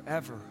live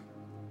forever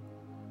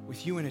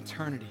with you in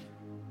eternity.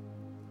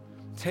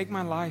 Take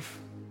my life,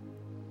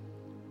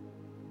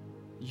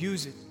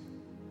 use it,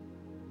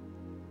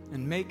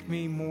 and make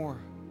me more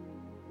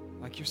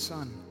like your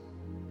Son,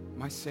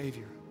 my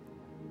Savior,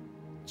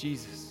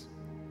 Jesus.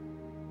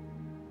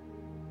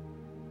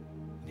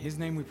 In His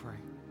name we pray.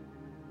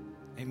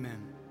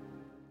 Amen.